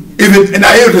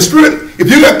 If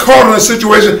you got caught in a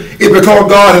situation, it's because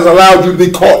God has allowed you to be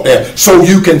caught there so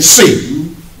you can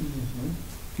see.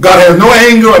 God has no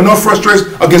anger or no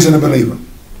frustration against any believer.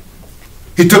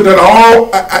 He took that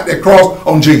all at the cross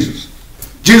on Jesus.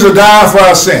 Jesus died for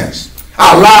our sins,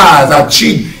 our lies, our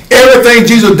cheating, everything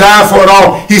Jesus died for it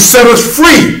all. He set us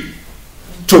free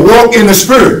to walk in the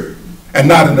Spirit and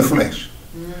not in the flesh.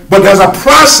 But there's a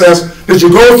process that you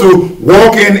go through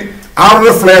walking out of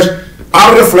the flesh,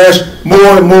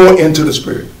 more and more into the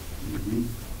Spirit.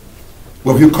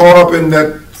 Well, if you're caught up in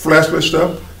that fleshly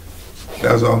stuff,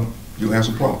 you have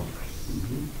some problem.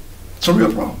 Some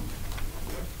real problem.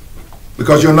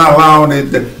 Because you're not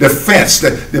allowing the fence,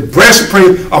 the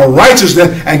breastplate of righteousness,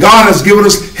 and God has given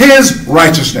us His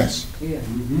righteousness. Yeah.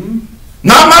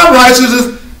 Not my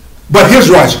righteousness, but His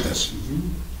righteousness.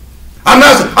 I'm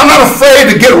not afraid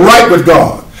to get right with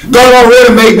God. God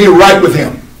already made me right with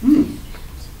Him.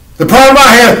 The problem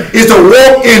I have is to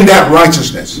walk in that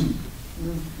righteousness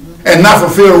and not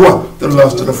fulfill what? The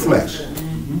lust of the flesh.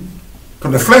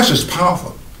 Because the flesh is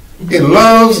powerful. It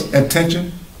loves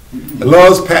attention. It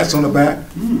loves pats on the back.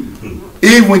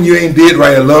 Even when you ain't did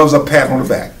right, it loves a pat on the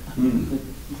back.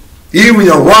 Even when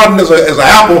you're rotten as an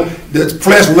apple, the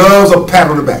flesh loves a pat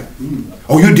on the back.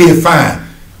 Oh, you did fine.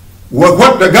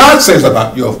 What the God says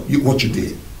about what you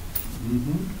did.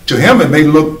 To him, it may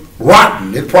look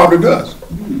rotten. It probably does.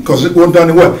 Because it wasn't done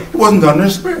in what? It wasn't done in the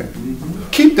Spirit.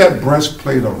 Keep that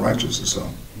breastplate of righteousness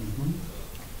on.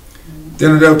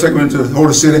 Then the devil take him into the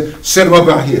holy city, set him up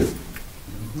out here.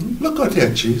 Look out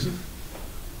there, Jesus.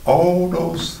 All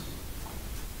those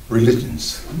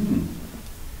religions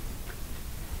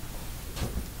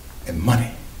and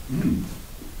money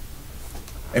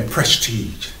and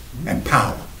prestige and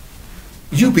power.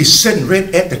 You be sitting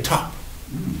right at the top.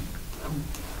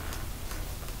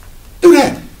 Do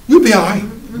that. You'll be all right.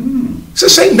 So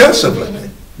Satan does something like that.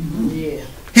 Yeah.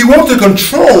 He wants to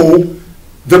control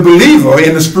the believer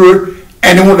in the Spirit,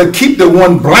 and he wants to keep the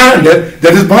one blinded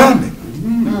that is blinded.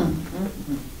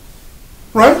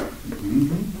 Right?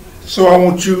 So I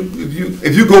want you,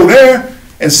 if you go there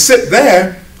and sit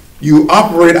there, you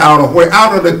operate out of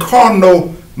the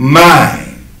carnal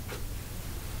mind.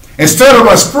 Instead of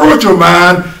a spiritual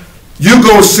mind, you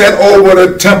go sit over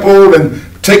the temple and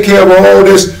take care of all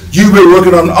this. You've been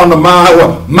working on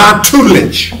my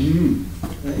tutelage.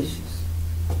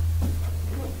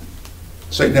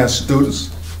 Satan has students,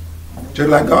 just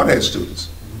like God has students.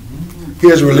 He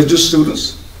has religious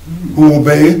students who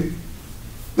obey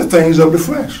the things of the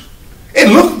flesh. It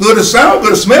looks good, it sounds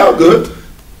good, it smells good,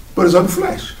 but it's of the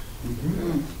flesh.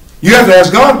 You have to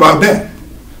ask God about that.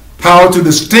 How to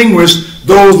distinguish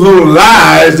those little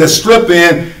lies that slip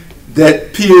in that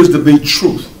appears to be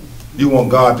truth. You want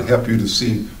God to help you to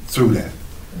see through that.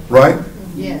 Right?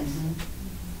 Yes.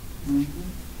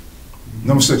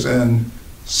 Number 6, and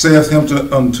saith him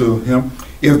unto him,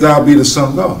 if thou be the Son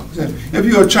of God. He said, if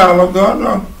you're a child of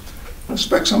God,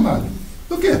 respect somebody.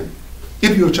 Look here.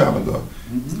 If you're a child of God.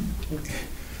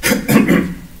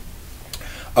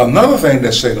 Another thing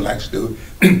that Satan likes to do,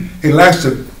 he likes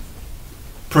to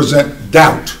present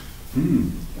doubt.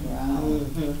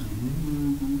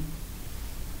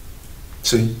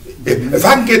 See, if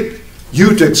I can get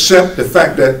you to accept the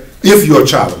fact that if you're a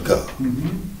child of God,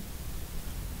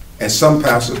 and some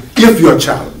pastors, if you're a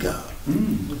child of God,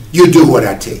 you do what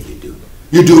I tell you to do.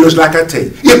 You do this like I tell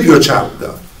you, if you're a child of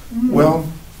God. Well,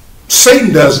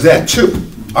 Satan does that too.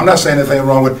 I'm not saying anything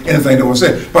wrong with anything that was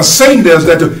said, but Satan does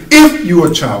that too, if you're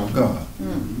a child of God.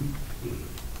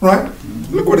 Right?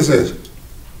 Look what it says.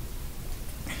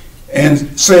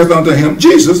 And saith unto him,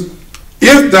 Jesus,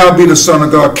 if thou be the Son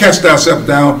of God, cast thyself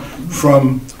down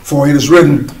for it is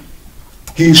written,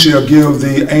 he shall give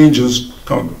the angels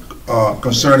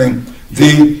concerning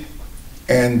thee,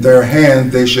 and their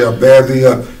hand they shall bear thee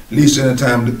up, least in the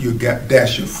time that you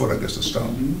dash your foot against a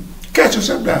stone. Cast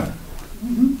yourself down.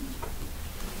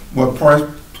 Well,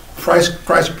 Christ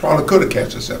probably could have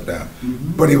cast himself down,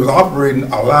 but he was operating,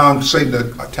 allowing Satan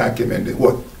to attack him in the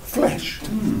what? Flesh.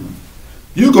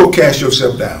 You go cast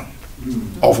yourself down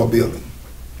off a building.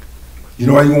 You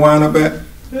know where you going to wind up at?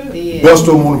 Yeah. Bust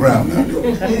them on the ground now.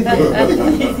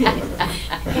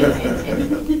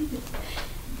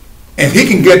 And he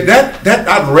can get that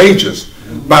outrageous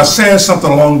by saying something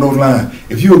along those lines.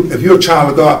 If you're a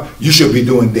child of God, you should be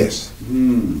doing this.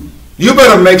 You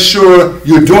better make sure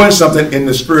you're doing something in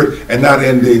the spirit and not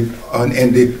in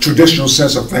the traditional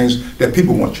sense of things that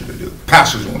people want you to do.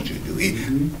 Pastors want you to do.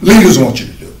 Leaders want you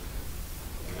to do.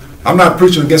 I'm not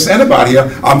preaching against anybody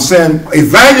here. I'm saying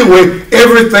evaluate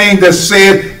everything that's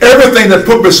said, everything that's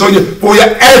put before you,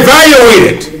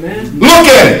 evaluate it. Amen. Look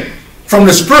at it from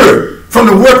the spirit, from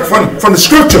the work, from the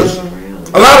scriptures.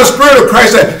 Allow the Spirit of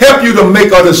Christ to help you to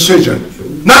make a decision.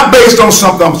 Not based on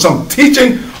some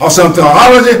teaching or some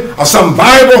theology or some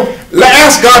Bible.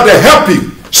 Ask God to help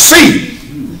you see.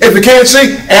 If you can't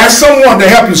see, ask someone to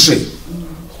help you see.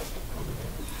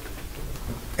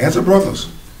 Answer brothers.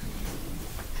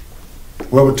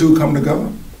 Whoever two come together,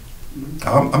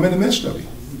 I'm in the midst of you.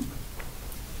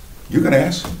 You can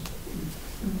ask.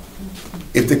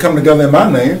 If they come together in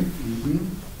my name,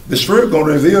 the Spirit is going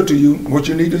to reveal to you what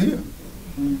you need to hear.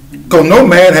 Because no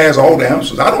man has all the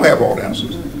answers. I don't have all the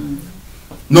answers.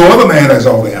 No other man has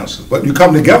all the answers. But you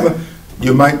come together,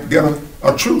 you might get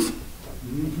a truth.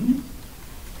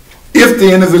 If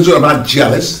the individual are not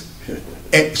jealous,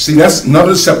 see, that's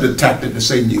another deceptive tactic that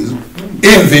Satan uses.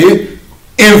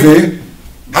 Envy,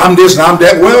 I'm this and I'm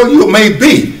that. Well, you may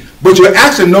be, but you're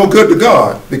actually no good to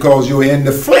God because you're in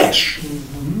the flesh.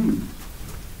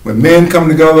 When men come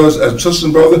together as sisters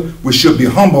and brothers, we should be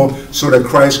humble so that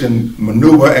Christ can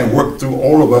maneuver and work through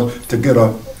all of us to get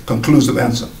a conclusive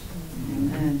answer.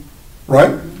 Amen. Right?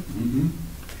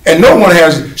 And no one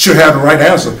should have the right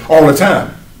answer all the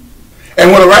time.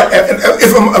 And when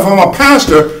if I'm a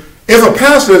pastor, if a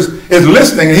pastor is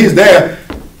listening and he's there,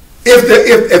 if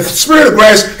the Spirit of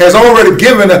Christ has already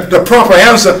given the proper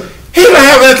answer, he don't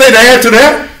have anything to add to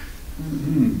that.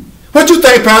 What you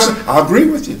think, Pastor? I agree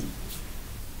with you.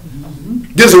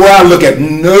 This is where I look at.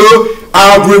 No,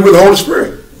 I agree with the Holy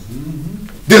Spirit.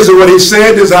 This is what he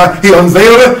said. This is how he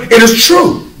unveiled it. It is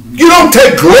true. You don't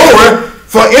take glory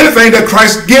for anything that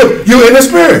Christ gives you in the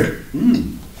Spirit.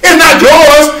 It's not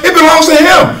yours. It belongs to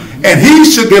him. And he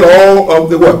should get all of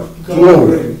the what?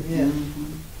 Glory. Yeah.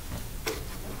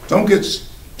 Don't get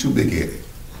too big-headed.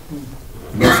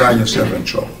 You'll find yourself in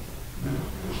trouble.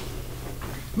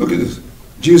 Look at this.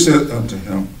 Jesus said unto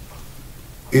him,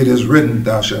 it is written,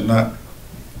 thou shalt not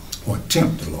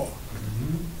tempt the Lord.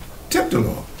 Tempt the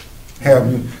Lord. Have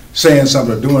you saying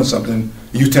something or doing something,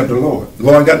 you tempt the Lord. The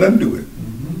Lord ain't got nothing to do with it.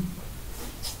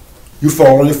 You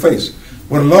fall on your face.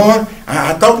 Well, Lord,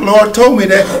 I thought the Lord told me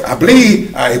that. I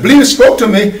believe he spoke to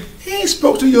me. He ain't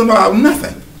spoke to you about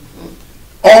nothing.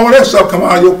 All that stuff come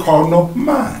out of your carnal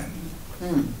mind.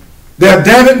 The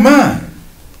Adamic mind.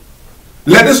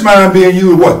 Let this mind be in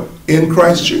you, what? In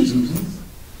Christ Jesus.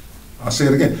 I'll say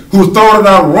it again. Who thought it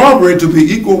not robbery to be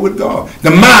equal with God. The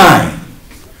mind.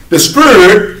 The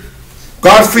Spirit,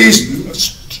 God feeds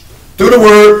through the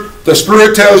Word. The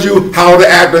Spirit tells you how to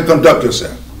act and conduct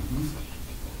yourself.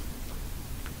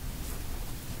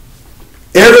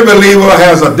 Every believer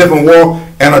has a different walk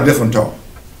and a different talk.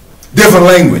 Different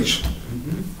language.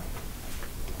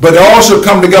 But they all should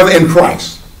come together in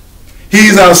Christ.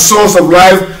 He's our source of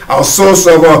life, our source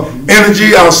of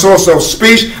energy, our source of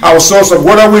speech, our source of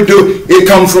whatever we do. It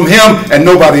comes from him and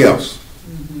nobody else.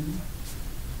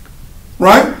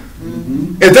 Right?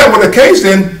 If that were the case,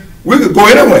 then we could go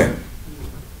anywhere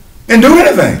and do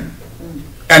anything.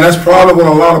 And that's probably what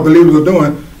a lot of believers are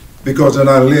doing, because they're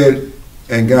not led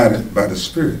and guided by the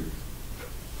Spirit.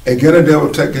 Again, the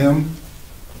devil take him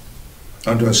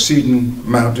unto a Sidon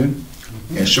mountain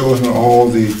and show him all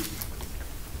the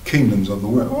kingdoms of the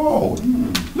world. Oh,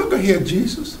 look at here,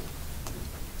 Jesus.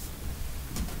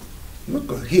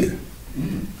 Look at here.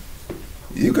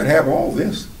 You could have all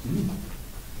this.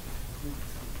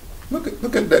 Look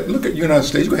at that. Look at the United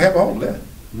States. You could have all that.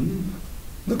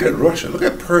 Look at Russia. Look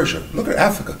at Persia. Look at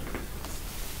Africa.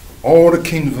 All the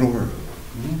kingdoms of the world.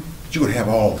 You could have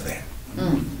all of that.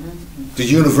 The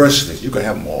universities, you could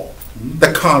have them all.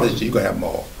 The colleges, you could have them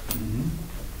all.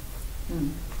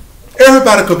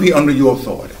 Everybody could be under your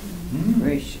authority.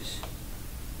 Gracious.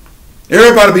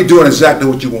 Everybody be doing exactly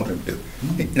what you want them to do.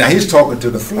 Now he's talking to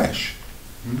the flesh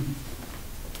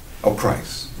of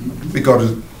Christ,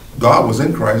 because God was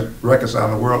in Christ,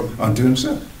 reconciling the world unto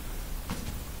himself.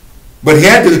 But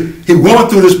he went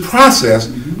through this process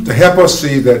to help us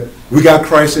see that we got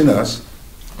Christ in us,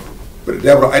 but the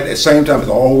devil at the same time is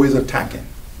always attacking,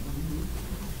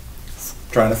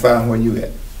 trying to find where you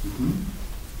at.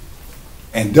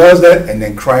 And does that, and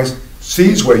then Christ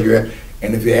sees where you're at,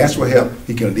 and if you ask for help,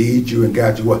 he can lead you and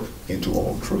guide you what? Into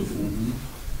all truth.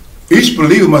 Each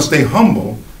believer must stay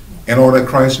humble in order that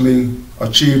Christ may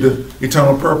achieve the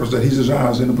eternal purpose that he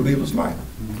desires in the believer's life.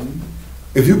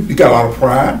 If you got a lot of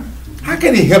pride, how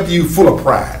can he help you full of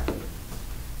pride?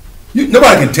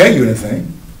 Nobody can tell you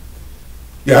anything.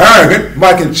 You're arrogant.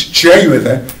 Nobody can share you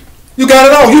anything. You got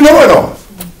it all. You know it all.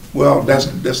 Well, that's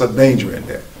a danger in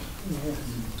there.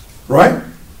 Right?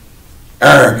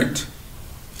 Arrogant.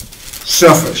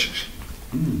 Selfish.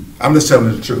 I'm just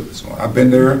telling you the truth this morning. I've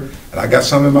been there, and I got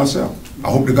some in myself.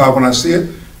 I hope to God when I see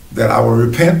it that I will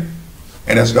repent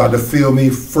and ask God to fill me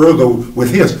further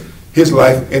with his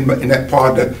life in that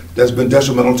part that's been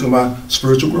detrimental to my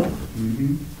spiritual growth.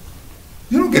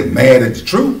 You don't get mad at the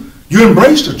truth. You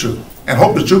embrace the truth and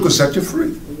hope the truth will set you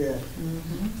free. Yeah.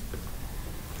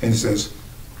 And he says,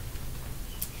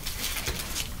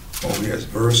 oh yes,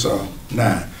 verse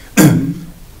 9.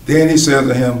 Then he says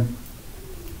to him,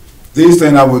 these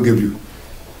things I will give you.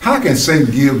 How can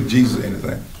Satan give Jesus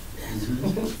anything?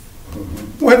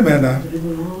 Wait a minute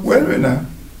now. Wait a minute now.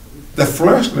 The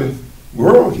fleshly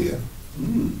world here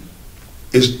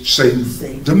is Satan's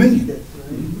dominion.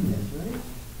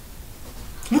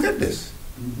 Look at this.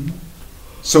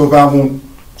 So if I want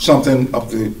something of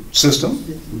the system,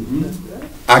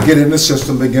 I get in the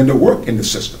system, begin to work in the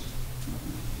system.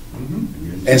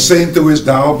 And Satan, through his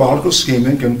diabolical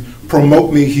scheming, can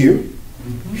promote me here,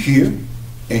 here,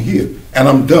 and here. And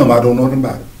I'm dumb. I don't know nothing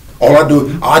about it. All I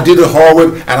do, I did the hard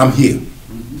work, and I'm here.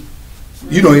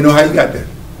 You know how you got there.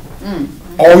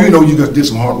 All you know, you just did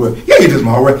some hard work. Yeah, you did some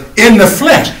hard work. In the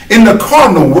flesh, in the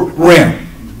carnal realm.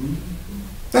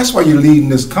 That's why you're leading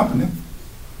this company.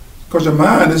 Because your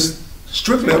mind is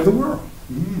strictly of the world.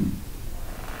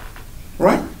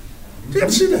 Right? You have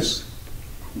to see this.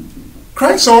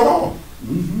 Christ saw it all.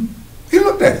 He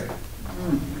looked at it.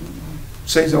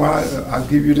 Says, well, I'll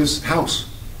give you this house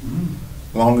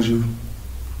as long as you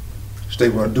stay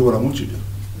where I do what I want you to do.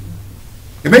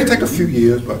 It may take a few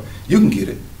years, but you can get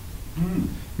it.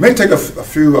 It may take a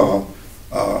few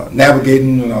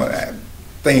navigating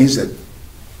things, that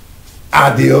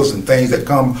ideals and things that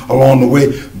come along the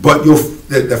way, but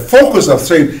the focus of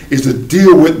Satan is to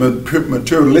deal with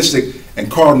materialistic and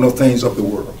cardinal things of the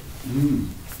world.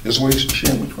 That's what he's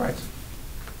sharing with Christ.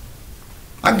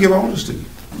 I can give all this to you.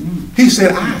 He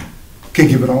said, I can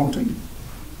give it all to you.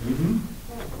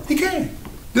 He can.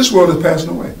 This world is passing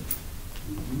away.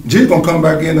 Jesus is going to come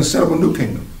back in and set up a new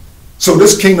kingdom. So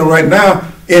this kingdom right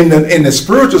now, in the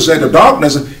spiritual state of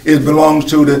darkness, it belongs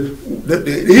to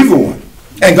the evil one.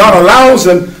 And God allows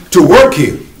him to work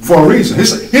here for a reason.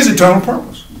 His eternal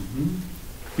purpose.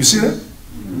 You see that?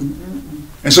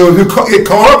 And so if you get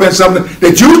caught up in something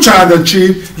that you're trying to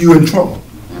achieve, you're in trouble.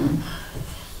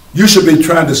 You should be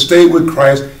trying to stay with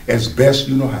Christ as best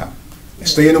you know how.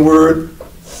 Stay in the Word.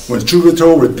 When the truth is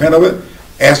told, repent of it.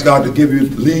 Ask God to give you,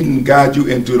 lead and guide you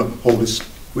into the Holy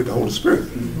Spirit.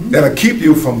 That'll keep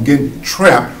you from getting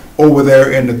trapped over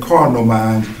there in the carnal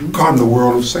mind, carnal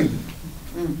world of Satan.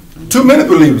 Too many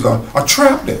believers are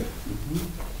trapped there.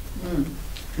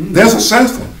 They're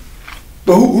successful.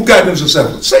 But who got them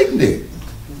successful? Satan did.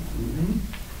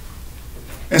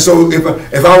 And so if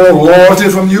I want loyalty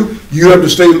from you, you have to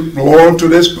stay loyal to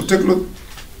this particular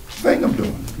thing I'm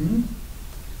doing.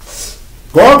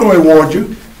 God going to reward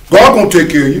you. God going to take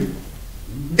care of you.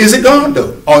 Is it God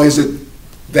though? Or is it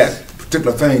that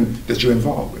particular thing that you're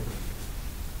involved with?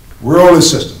 Worldly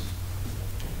system.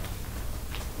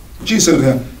 Jesus said to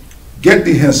him, get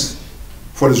thee hence,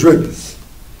 for it is written,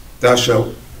 thou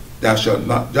shalt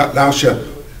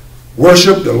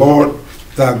worship the Lord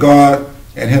thy God,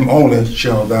 and him only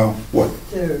shalt thou what?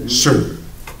 Serve.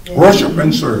 Worship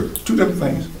and serve. Two different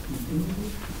things.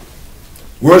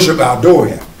 Worship, I adore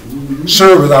him.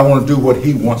 Serve is I want to do what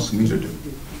he wants me to do.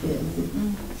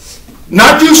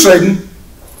 Not you, Satan.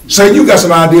 Satan, you got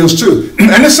some ideas too.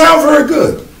 And it sounds very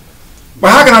good.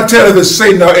 But how can I tell if it's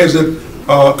Satan or is it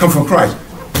come from Christ?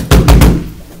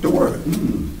 The Word.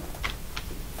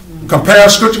 Compare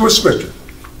Scripture with Scripture.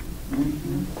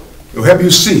 It will help you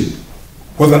see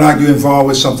whether or not you're involved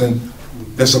with something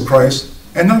that's of Christ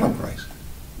and not of Christ.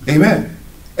 Amen.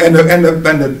 And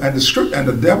the script and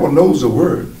the devil knows the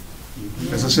Word,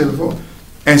 as I said before,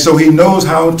 and so he knows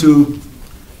how to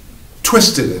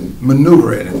twist it and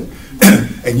maneuver it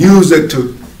and use it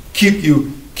to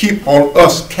keep all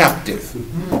us captive.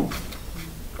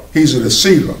 He's a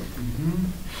deceiver,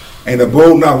 and a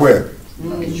bold not where.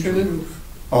 True.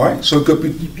 All right, so it could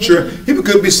be sure he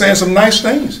could be saying some nice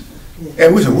things,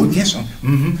 and we say, "Well, yes,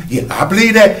 yeah, I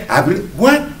believe that. I believe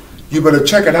what." You better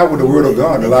check it out with the Word of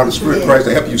God and allow the Spirit of Christ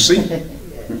to help you see.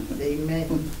 Amen.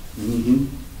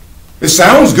 It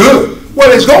sounds good. Well,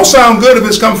 it's going to sound good if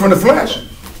it's coming from the flesh.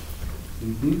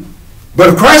 But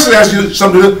if Christ asks you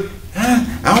something to do,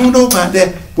 I don't know about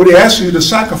that. But he asks you to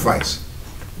sacrifice.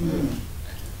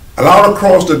 Allow the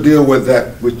cross to deal with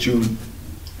that which you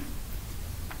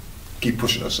keep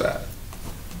pushing aside.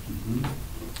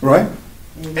 Right?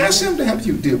 Ask him to help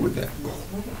you deal with that.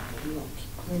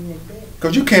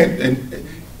 Because you can't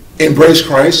embrace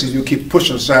Christ if you keep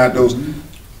pushing aside those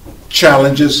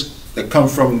challenges that come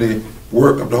from the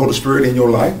work of the Holy Spirit in your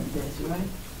life.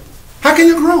 How can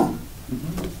you grow?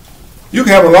 You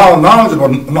can have a lot of knowledge,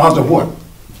 but knowledge of what?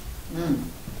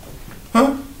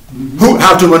 Huh?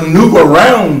 How to maneuver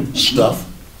around stuff.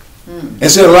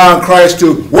 Instead of allowing Christ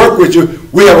to work with you,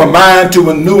 we have a mind to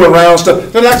maneuver around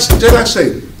stuff. Just like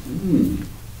Satan.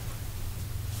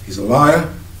 He's a liar,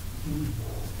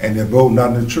 and they're both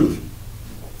not in the truth.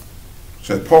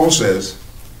 So Paul says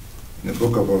in the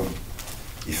book of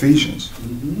Ephesians,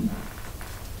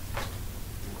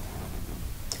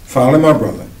 finally, my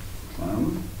brother,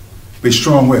 be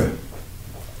strong where?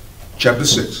 Chapter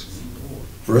 6,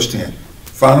 verse 10.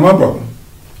 Finally, my brother.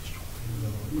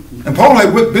 And Paul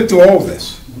had been through all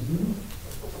this.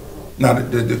 Now, I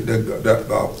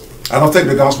don't think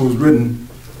the gospel was written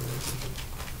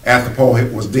after Paul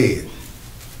was dead.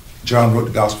 John wrote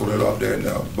the gospel up there in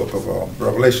the book of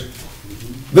Revelation.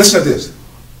 Listen to this.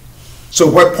 So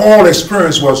what Paul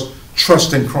experienced was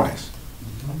trust in Christ.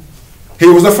 He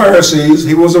was the Pharisees.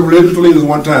 He was a religious leader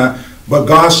one time, but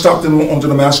God stopped him on the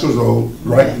Damascus road,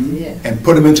 right? And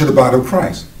put him into the body of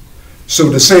Christ.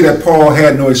 So to say that Paul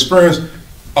had no experience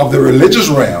of the religious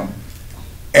realm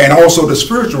and also the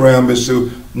spiritual realm is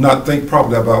to not think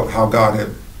properly about how God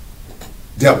had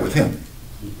dealt with him.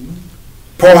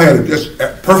 Paul had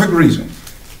a perfect reason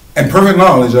and perfect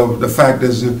knowledge of the fact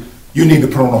that you need to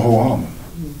put on the whole armor.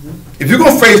 If you're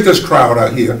going to face this crowd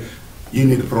out here, you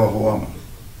need to put on the whole armor.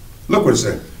 Look what it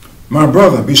said. My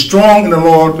brother, be strong in the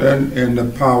Lord and in the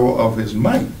power of his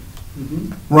might.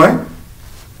 Right?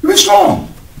 Be strong.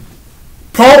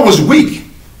 Paul was weak,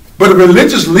 but the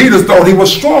religious leaders thought he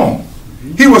was strong.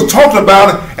 He was talked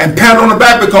about and patted on the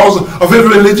back because of his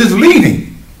religious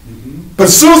leading. But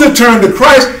as soon as it turned to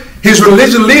Christ, his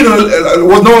religious leader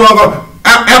was no longer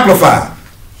amplified,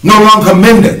 no longer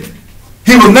commended.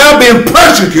 He was now being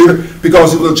persecuted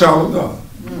because he was a child of God.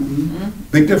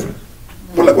 Big difference.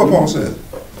 But look what Paul said.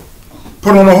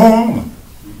 Put on the whole armor.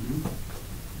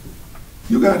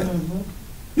 You got it.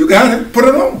 You got it. Put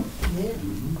it on.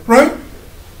 Right?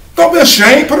 Don't be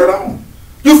ashamed. Put it on.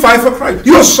 You fight for Christ.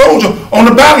 You're a soldier on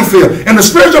the battlefield. In the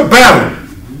spiritual battle,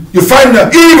 you're fighting the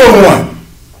evil one.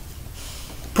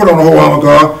 Put on the whole armor of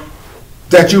God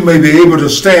that you may be able to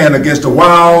stand against the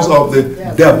wiles of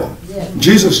the devil.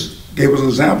 Jesus gave us an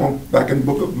example back in the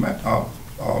book of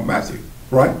Matthew,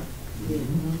 right?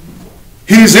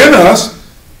 He's in us.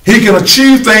 He can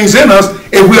achieve things in us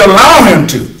if we allow him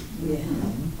to.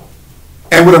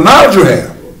 And with the knowledge you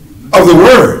have of the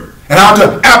word and how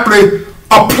to aptly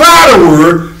apply the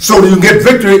word so that you get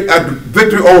victory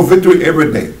over victory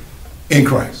every day in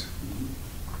Christ.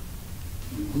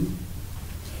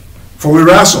 For we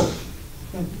wrestle.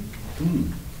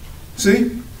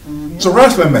 See? It's a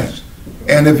wrestling match.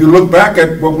 And if you look back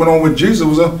at what went on with Jesus, it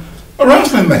was a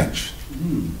wrestling match.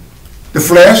 The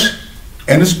flesh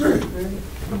and the spirit.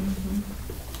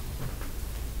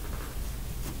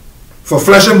 For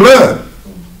flesh and blood.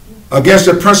 Against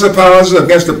the principalities,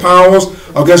 against the powers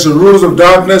against the rulers of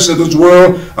darkness of this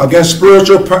world, against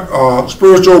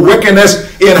spiritual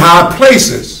wickedness in high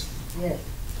places. Yes.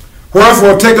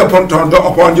 Wherefore take upon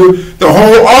you the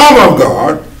whole armor of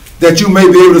God, that you may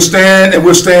be able to stand and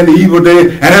withstand the evil day,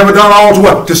 and have done all to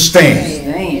what? To stand.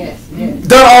 Yes. Yes.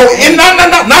 Done all,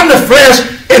 not in the flesh,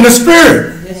 in the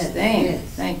spirit. Yes. Stand.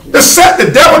 Thank you.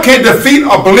 The devil can't defeat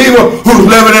a believer who's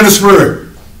living in the spirit.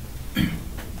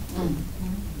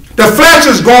 The flesh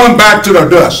is going back to the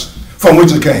dust from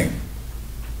which it came.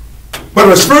 But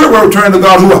the spirit will return to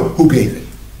God who gave it.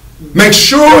 Make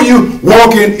sure you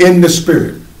walking in the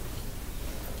spirit.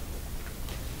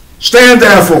 Stand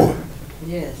therefore.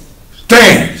 Yes.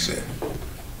 Stand, he said.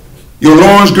 Your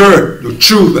loins girt, your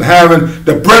truth, and having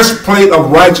the breastplate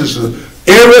of righteousness.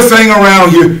 Everything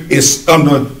around you is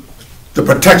under the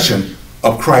protection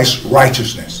of Christ's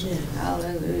righteousness. Yes.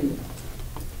 Hallelujah.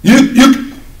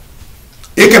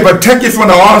 It can protect you from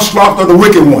the onslaught of the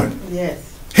wicked one. Yes.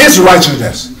 His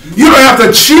righteousness. You don't have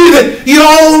to cheat it. You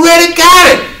already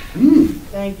got it.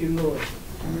 Thank you, Lord.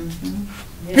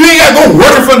 You ain't got to go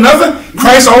working for nothing.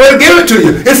 Christ already gave it to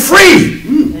you. It's free.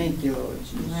 Thank you, Lord.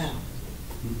 Wow.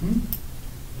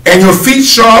 And your feet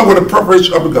shod with the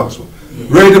preparation of the gospel.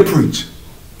 Ready to preach.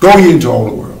 Go ye into all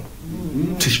the world.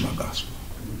 Teach my gospel.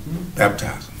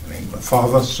 Baptize them in the name of the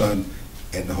Father, Son,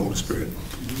 and the Holy Spirit.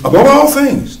 Above all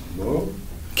things,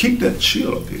 keep that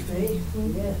shield up here.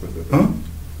 Yes. Huh?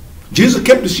 Jesus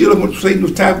kept the shield up when Satan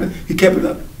was tapping it. He kept it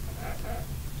up.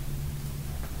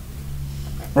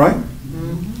 Right?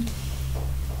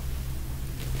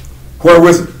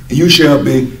 Wherewith you shall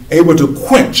be able to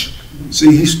quench.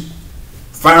 See, he's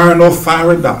firing those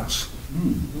fiery dots.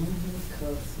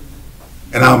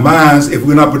 And our minds, if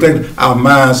we're not protected, our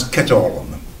minds catch all of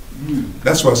them.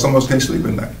 That's why some of us can't sleep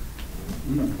at night.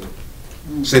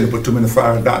 Satan put too many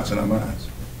fiery dots in our minds.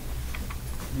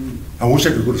 I wish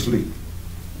I could go to sleep.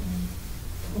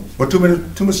 But too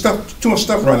much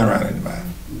stuff running around in the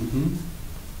mind.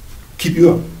 Keep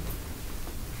you up.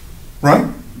 Right?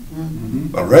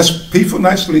 A rest, peaceful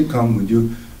night's sleep comes when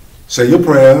you say your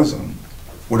prayers and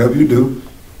whatever you do,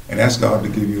 and ask God to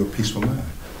give you a peaceful mind.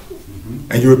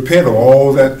 And you repent of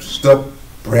all that stuff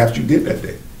perhaps you did that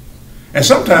day. And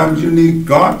sometimes you need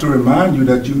God to remind you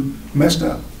that you messed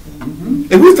up.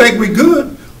 If we think we're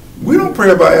good, we don't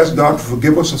pray about asking God to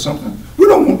forgive us or something. We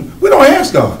don't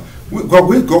ask God. We're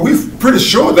pretty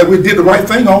sure that we did the right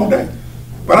thing all day.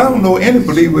 But I don't know any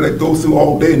believer that goes through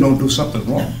all day and don't do something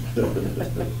wrong.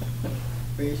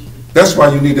 That's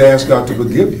why you need to ask God to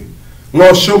forgive you.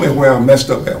 Lord, show me where I messed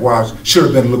up at, where I should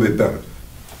have been a little bit better.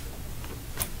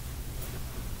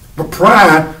 But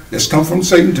pride, that's come from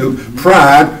Satan too,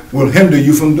 pride will hinder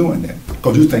you from doing that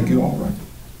because you think you're all right.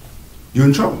 You're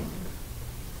in trouble.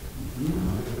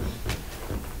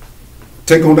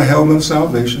 Take on the helmet of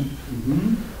salvation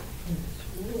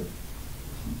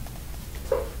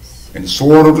and the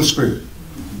sword of the Spirit.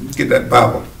 Get that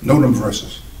Bible. Know them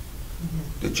verses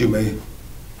that you may,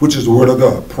 which is the word of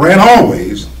God. Praying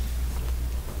always,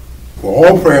 for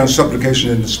all prayer and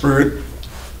supplication in the Spirit.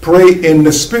 Pray in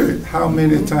the Spirit. How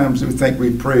many times do we think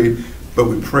we prayed, but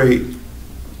we prayed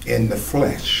in the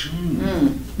flesh?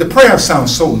 The prayer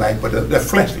sounds so nice, but they're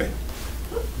fleshly.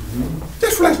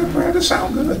 This fleshly prayer, they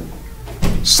sound good.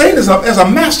 Satan is a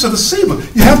master deceiver.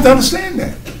 You have to understand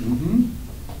that.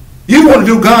 You want to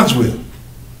do God's will.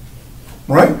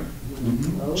 Right?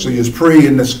 So you just pray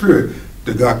in the Spirit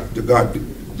that God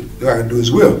can do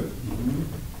his will.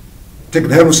 Take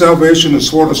the helmet of salvation, the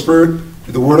sword of the Spirit,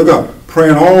 and the word of God.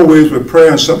 Praying always with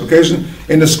prayer and supplication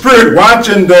in the Spirit,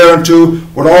 watching thereunto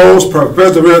with all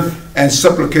perseverance and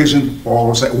supplication for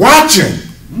all saints.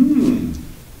 Watching.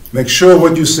 Make sure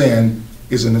what you're saying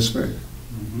is in the Spirit.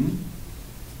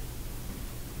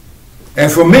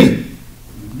 And for me,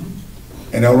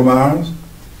 and Elder Myers,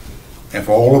 and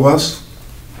for all of us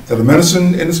that are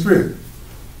ministering in the Spirit,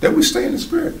 that we stay in the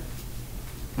Spirit.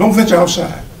 Don't venture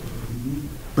outside.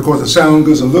 Because it sounds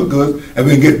good and look good, and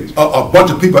we get a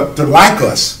bunch of people to like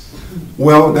us.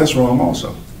 Well, that's wrong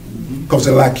also. Because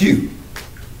they like you.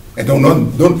 And don't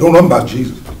know about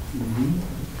Jesus.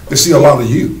 They see a lot of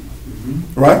you.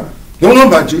 Right? Don't know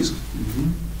about Jesus.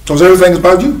 Because everything is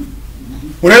about you.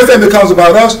 When everything becomes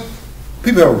about us,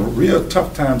 people have a real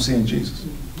tough time seeing Jesus.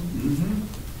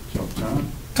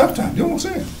 Tough time. You know what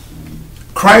I'm saying?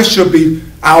 Christ should be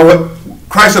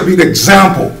the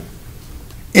example.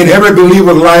 In every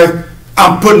believer's life,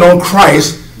 I'm putting on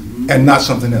Christ and not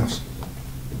something else.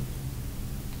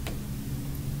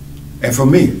 And for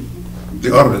me,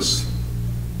 the utterance,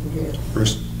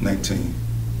 verse 19,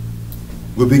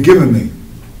 will be given me.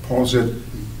 Paul said,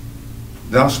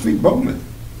 thou speak boldly.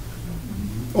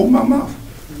 Open my mouth.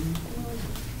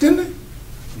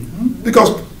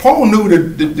 Because Paul knew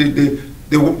that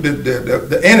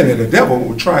the enemy, the devil,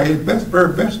 will try his best,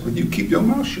 very best, but you keep your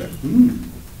mouth shut.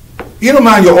 You don't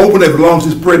mind your open that belongs to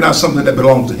his prayer, not something that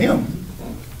belongs to him.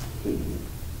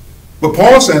 But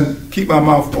Paul said, keep my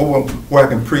mouth over where I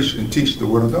can preach and teach the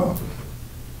word of God.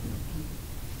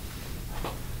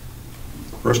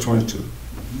 Verse 22.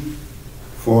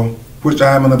 For which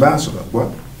I am an ambassador.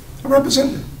 What? A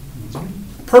representative.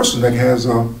 A person that has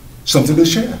something to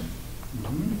share.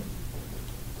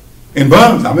 In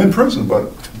bonds, I'm in prison,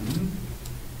 but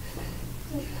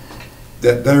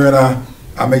that therein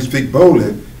I may speak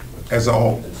boldly as I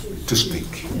ought to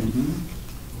speak.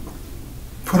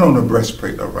 Put on the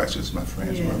breastplate of righteousness, my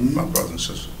friends, my brothers and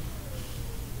sisters.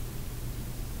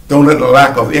 Don't let the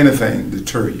lack of anything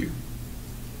deter you.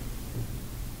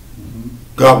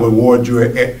 God will reward you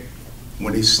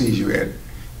when he sees you at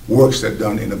works that are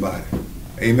done in the body.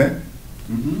 Amen?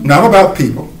 Not about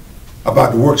people,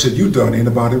 about the works that you've done in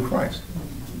the body of Christ.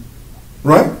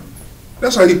 Right?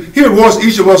 That's how he rewards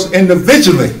each of us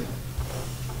individually.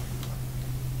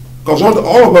 Because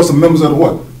all of us are members of the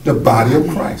what? The body of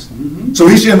Christ. So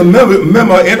each member of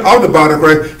the body of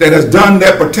Christ that has done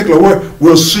that particular work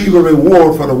will see the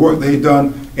reward for the work they've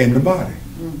done in the body.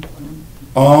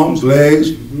 Arms,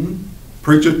 legs,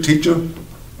 preacher, teacher,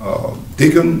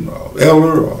 deacon,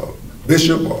 elder,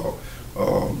 bishop,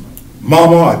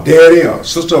 mama, or daddy, or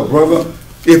sister, or brother.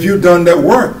 If you've done that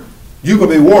work, you're going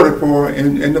to be rewarded for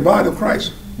in the body of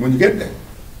Christ when you get there.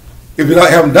 If you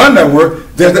haven't done that work,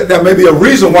 there may be a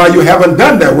reason why you haven't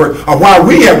done that work, or why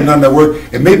we haven't done that work.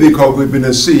 It may be because we've been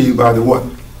deceived by the what?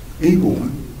 Evil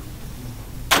one.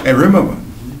 And remember,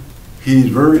 he's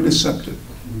very deceptive.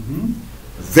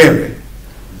 Very,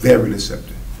 very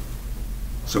deceptive.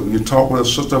 So when you talk with a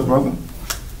sister or brother,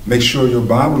 make sure your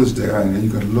Bible is there and you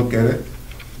can look at it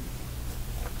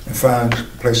and find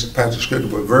places, passage of scripture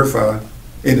will verify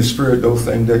in the spirit those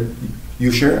things that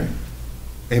you're sharing.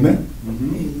 Amen?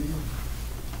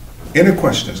 Any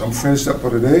questions? I'm finished up for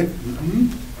today.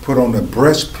 Put on the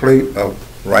breastplate of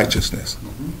righteousness.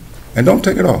 And don't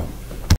take it off.